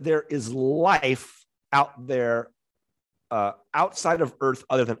that there is life out there outside of Earth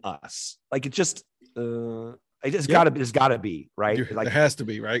other than us. Like there's gotta be, right? Like, there has to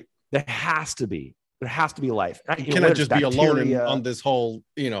be, right? There has to be life. You cannot just be alone on this whole,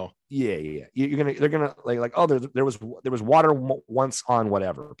 Yeah. They're gonna like, oh, there was water once on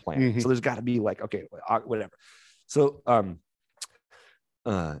whatever planet. Mm-hmm. So there's got to be like, okay, whatever. So,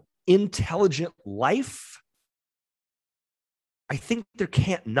 intelligent life, I think there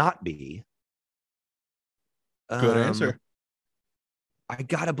can't not be. Good answer. I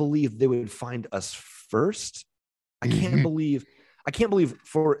gotta believe they would find us first. I can't believe. I can't believe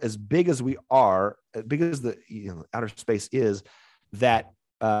for as big as we are, as big as the outer space is, that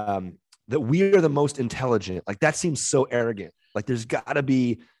that we are the most intelligent. Like that seems so arrogant. Like there's got to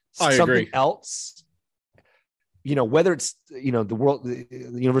be something else. Whether it's the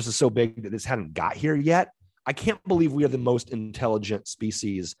universe is so big that this hadn't got here yet. I can't believe we are the most intelligent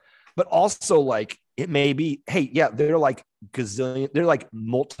species. But also, like, it may be, hey, yeah, they're like they're like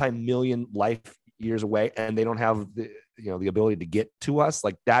multi-million life years away, and they don't have the ability to get to us.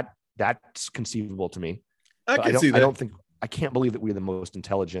 Like that's conceivable to me. I can see that. I can't believe that we're the most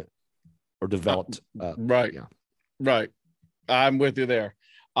intelligent or developed. Right. Yeah. Right. I'm with you there.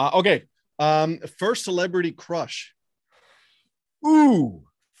 Okay. First celebrity crush. Ooh,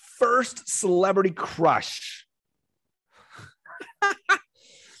 first celebrity crush.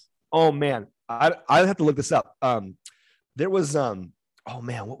 Oh man, I have to look this up. There was oh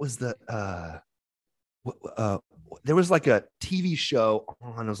man, what was the there was like a TV show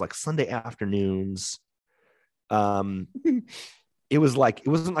on, it was like Sunday afternoons. It was not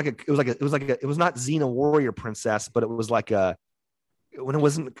Xena Warrior Princess, but it was like when it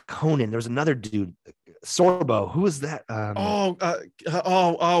wasn't Conan, there was another dude, Sorbo. Who was that?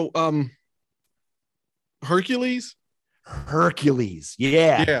 Hercules.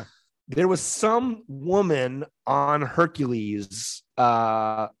 Yeah. There was some woman on Hercules.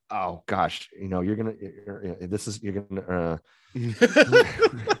 Oh gosh, you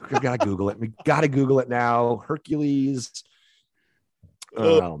gotta Google it. We gotta Google it now. Hercules.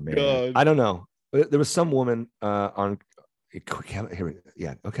 Oh man, God. I don't know. There was some woman on. Here we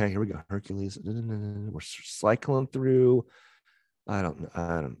go. Hercules. We're cycling through. I don't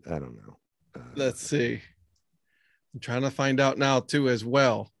know. Let's see. I'm trying to find out now too as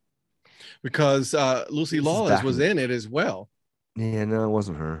well, because Lucy Lawless was in it as well. Yeah, no, it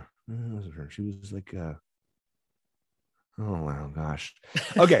wasn't her. She was like, oh wow, gosh.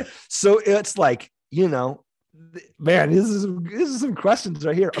 Okay, so it's like, man, this is some questions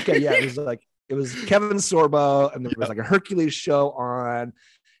right here. Okay, yeah, it was Kevin Sorbo, and there was like a Hercules show on,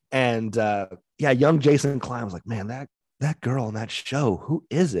 and young Jason Klein was like, man, that girl in that show, who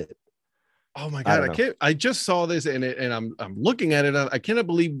is it? Oh my God, I just saw this and I'm looking at it. I cannot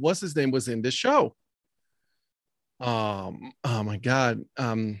believe what's his name was in this show. Oh my God.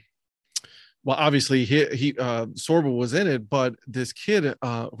 Well, obviously he Sorbo was in it, but this kid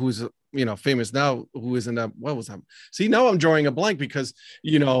who's famous now, who is in that, what was that? See, now I'm drawing a blank because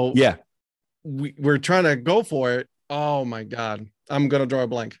we're trying to go for it. Oh my God, I'm gonna draw a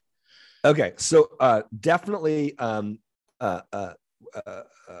blank. Okay, so definitely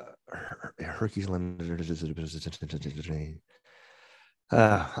Hercules.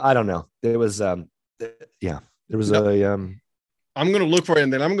 I don't know. There was there was I'm gonna look for it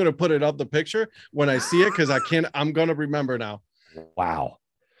and then I'm gonna put it up the picture when I see it, because I'm gonna remember now. Wow.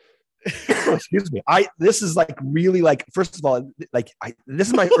 Excuse me. This is like really, like, first of all, like this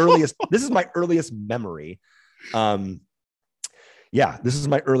is my earliest memory. This is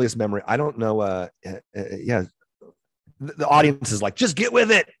my earliest memory. I don't know. The audience is like, just get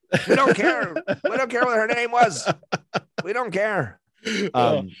with it. We don't care. We don't care what her name was. We don't care. It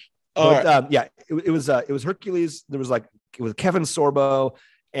was Hercules. It was Kevin Sorbo,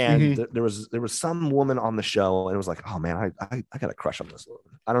 and there was some woman on the show, and it was like, oh man, I got a crush on this woman.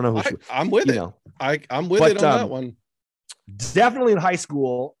 I don't know who I'm with it. I'm with it on that one. Definitely in high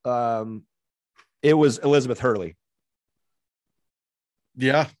school, it was Elizabeth Hurley.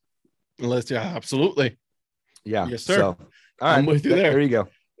 Yeah. Absolutely. Yeah. Yes, sir. So, all right, I'm with you there. There you go.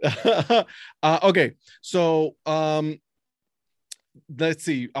 Okay. So, let's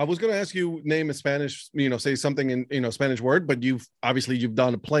see. I was going to ask you name a Spanish, say something in, Spanish word, but you've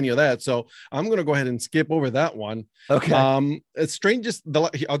done plenty of that. So I'm going to go ahead and skip over that one. Okay. Strangest,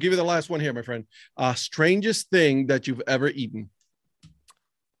 I'll give you the last one here, my friend. Strangest thing that you've ever eaten.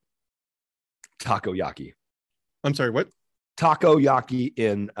 Takoyaki. I'm sorry, what? Takoyaki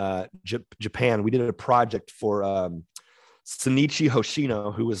in Japan. We did a project for Shinichi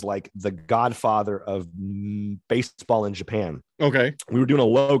Hoshino, who was like the godfather of baseball in Japan. Okay. We were doing a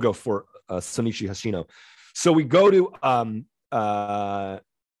logo for Shinichi Hoshino. So we go to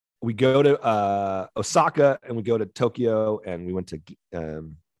Osaka, and we go to Tokyo, and we went to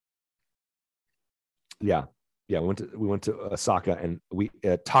we went to Osaka, and we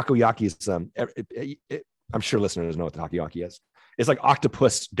takoyaki is I'm sure listeners know what the takoyaki is. It's like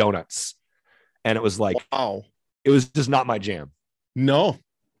octopus donuts, and it was like, wow, it was just not my jam. No,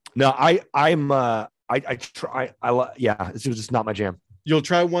 I try. It's just not my jam. You'll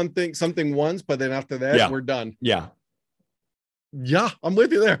try something once, but then after that, we're done. Yeah. Yeah, I'm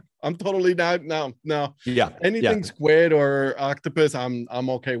with you there. I'm totally not no. Yeah. Anything squid or octopus, I'm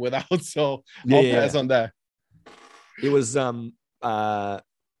okay without. So I'll pass on that. It was that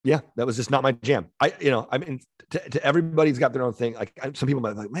was just not my jam. I mean, to everybody's got their own thing. Like some people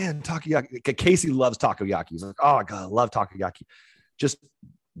might be like, man, takoyaki. Casey loves takoyaki. He's like, oh God, I love takoyaki. Just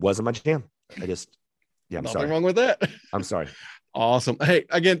wasn't my jam. I'm Nothing sorry. wrong with that. I'm sorry. Awesome. Hey,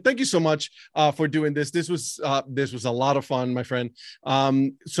 again, thank you so much for doing this. This was a lot of fun, my friend.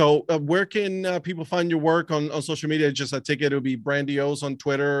 So where can people find your work on social media? Just take it. It'll be Brandiose on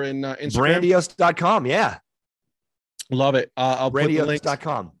Twitter and Instagram. Brandiose.com. Yeah. Love it. I'll put the links.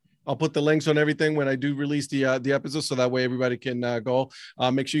 Brandiose.com. I'll put the links on everything when I do release the episode, so that way everybody can go.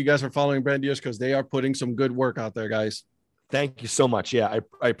 Make sure you guys are following Brandiose because they are putting some good work out there, guys. Thank you so much. Yeah,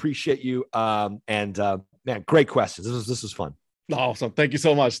 I appreciate you. Man, great questions. This was fun. Awesome. Thank you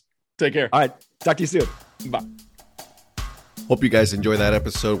so much. Take care. All right. Talk to you soon. Bye. Hope you guys enjoyed that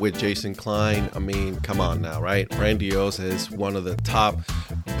episode with Jason Klein. I mean, come on now, right? Brandiose is one of the top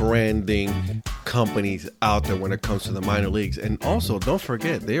branding companies out there when it comes to the minor leagues. And also, don't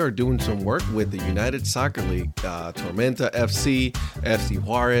forget, they are doing some work with the United Soccer League, Tormenta FC, FC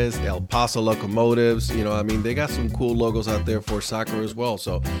Juarez, El Paso Locomotives. They got some cool logos out there for soccer as well.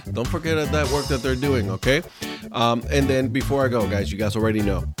 So don't forget that work that they're doing, okay? And then before I go, guys, you guys already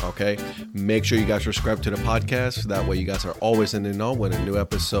know, okay? Make sure you guys subscribe to the podcast. That way you guys are always in the know when a new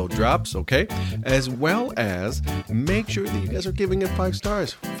episode drops, okay? As well as make sure that you guys are giving it 5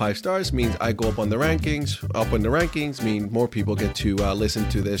 stars. 5 stars means I go up on the rankings. Up on the rankings mean more people get to listen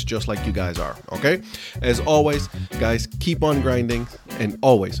to this just like you guys are, okay? As always, guys, keep on grinding and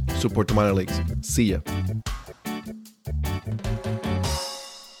always support the minor leagues. See ya.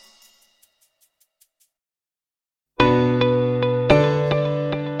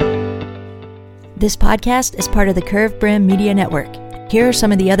 This podcast is part of the Curved Brim Media Network. Here are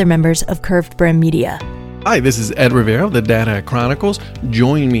some of the other members of Curved Brim Media. Hi, this is Ed Rivera of the Dad Hat Chronicles.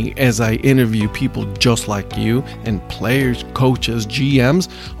 Join me as I interview people just like you and players, coaches, GMs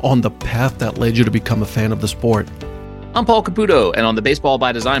on the path that led you to become a fan of the sport. I'm Paul Caputo, and on the Baseball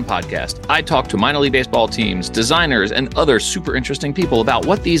by Design podcast, I talk to minor league baseball teams, designers, and other super interesting people about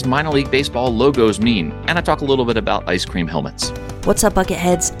what these minor league baseball logos mean. And I talk a little bit about ice cream helmets. What's up,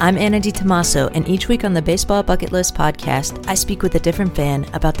 Bucketheads? I'm Anna DiTomaso, and each week on the Baseball Bucket List podcast, I speak with a different fan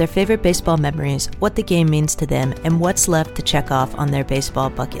about their favorite baseball memories, what the game means to them, and what's left to check off on their baseball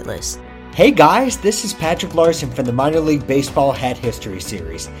bucket list. Hey guys, this is Patrick Larson from the Minor League Baseball Hat History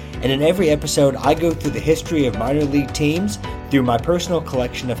Series, and in every episode I go through the history of minor league teams through my personal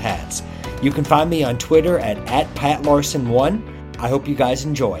collection of hats. You can find me on Twitter at PatLarson1. I hope you guys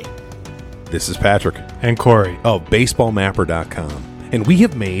enjoy. This is Patrick and Corey of BaseballMapper.com, and we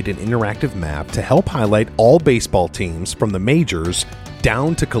have made an interactive map to help highlight all baseball teams from the majors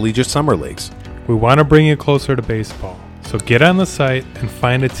down to collegiate summer leagues. We want to bring you closer to baseball, so get on the site and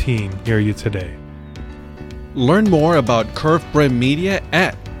find a team near you today. Learn more about Curved Brim Media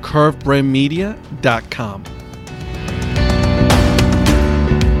at curvedbrimmedia.com.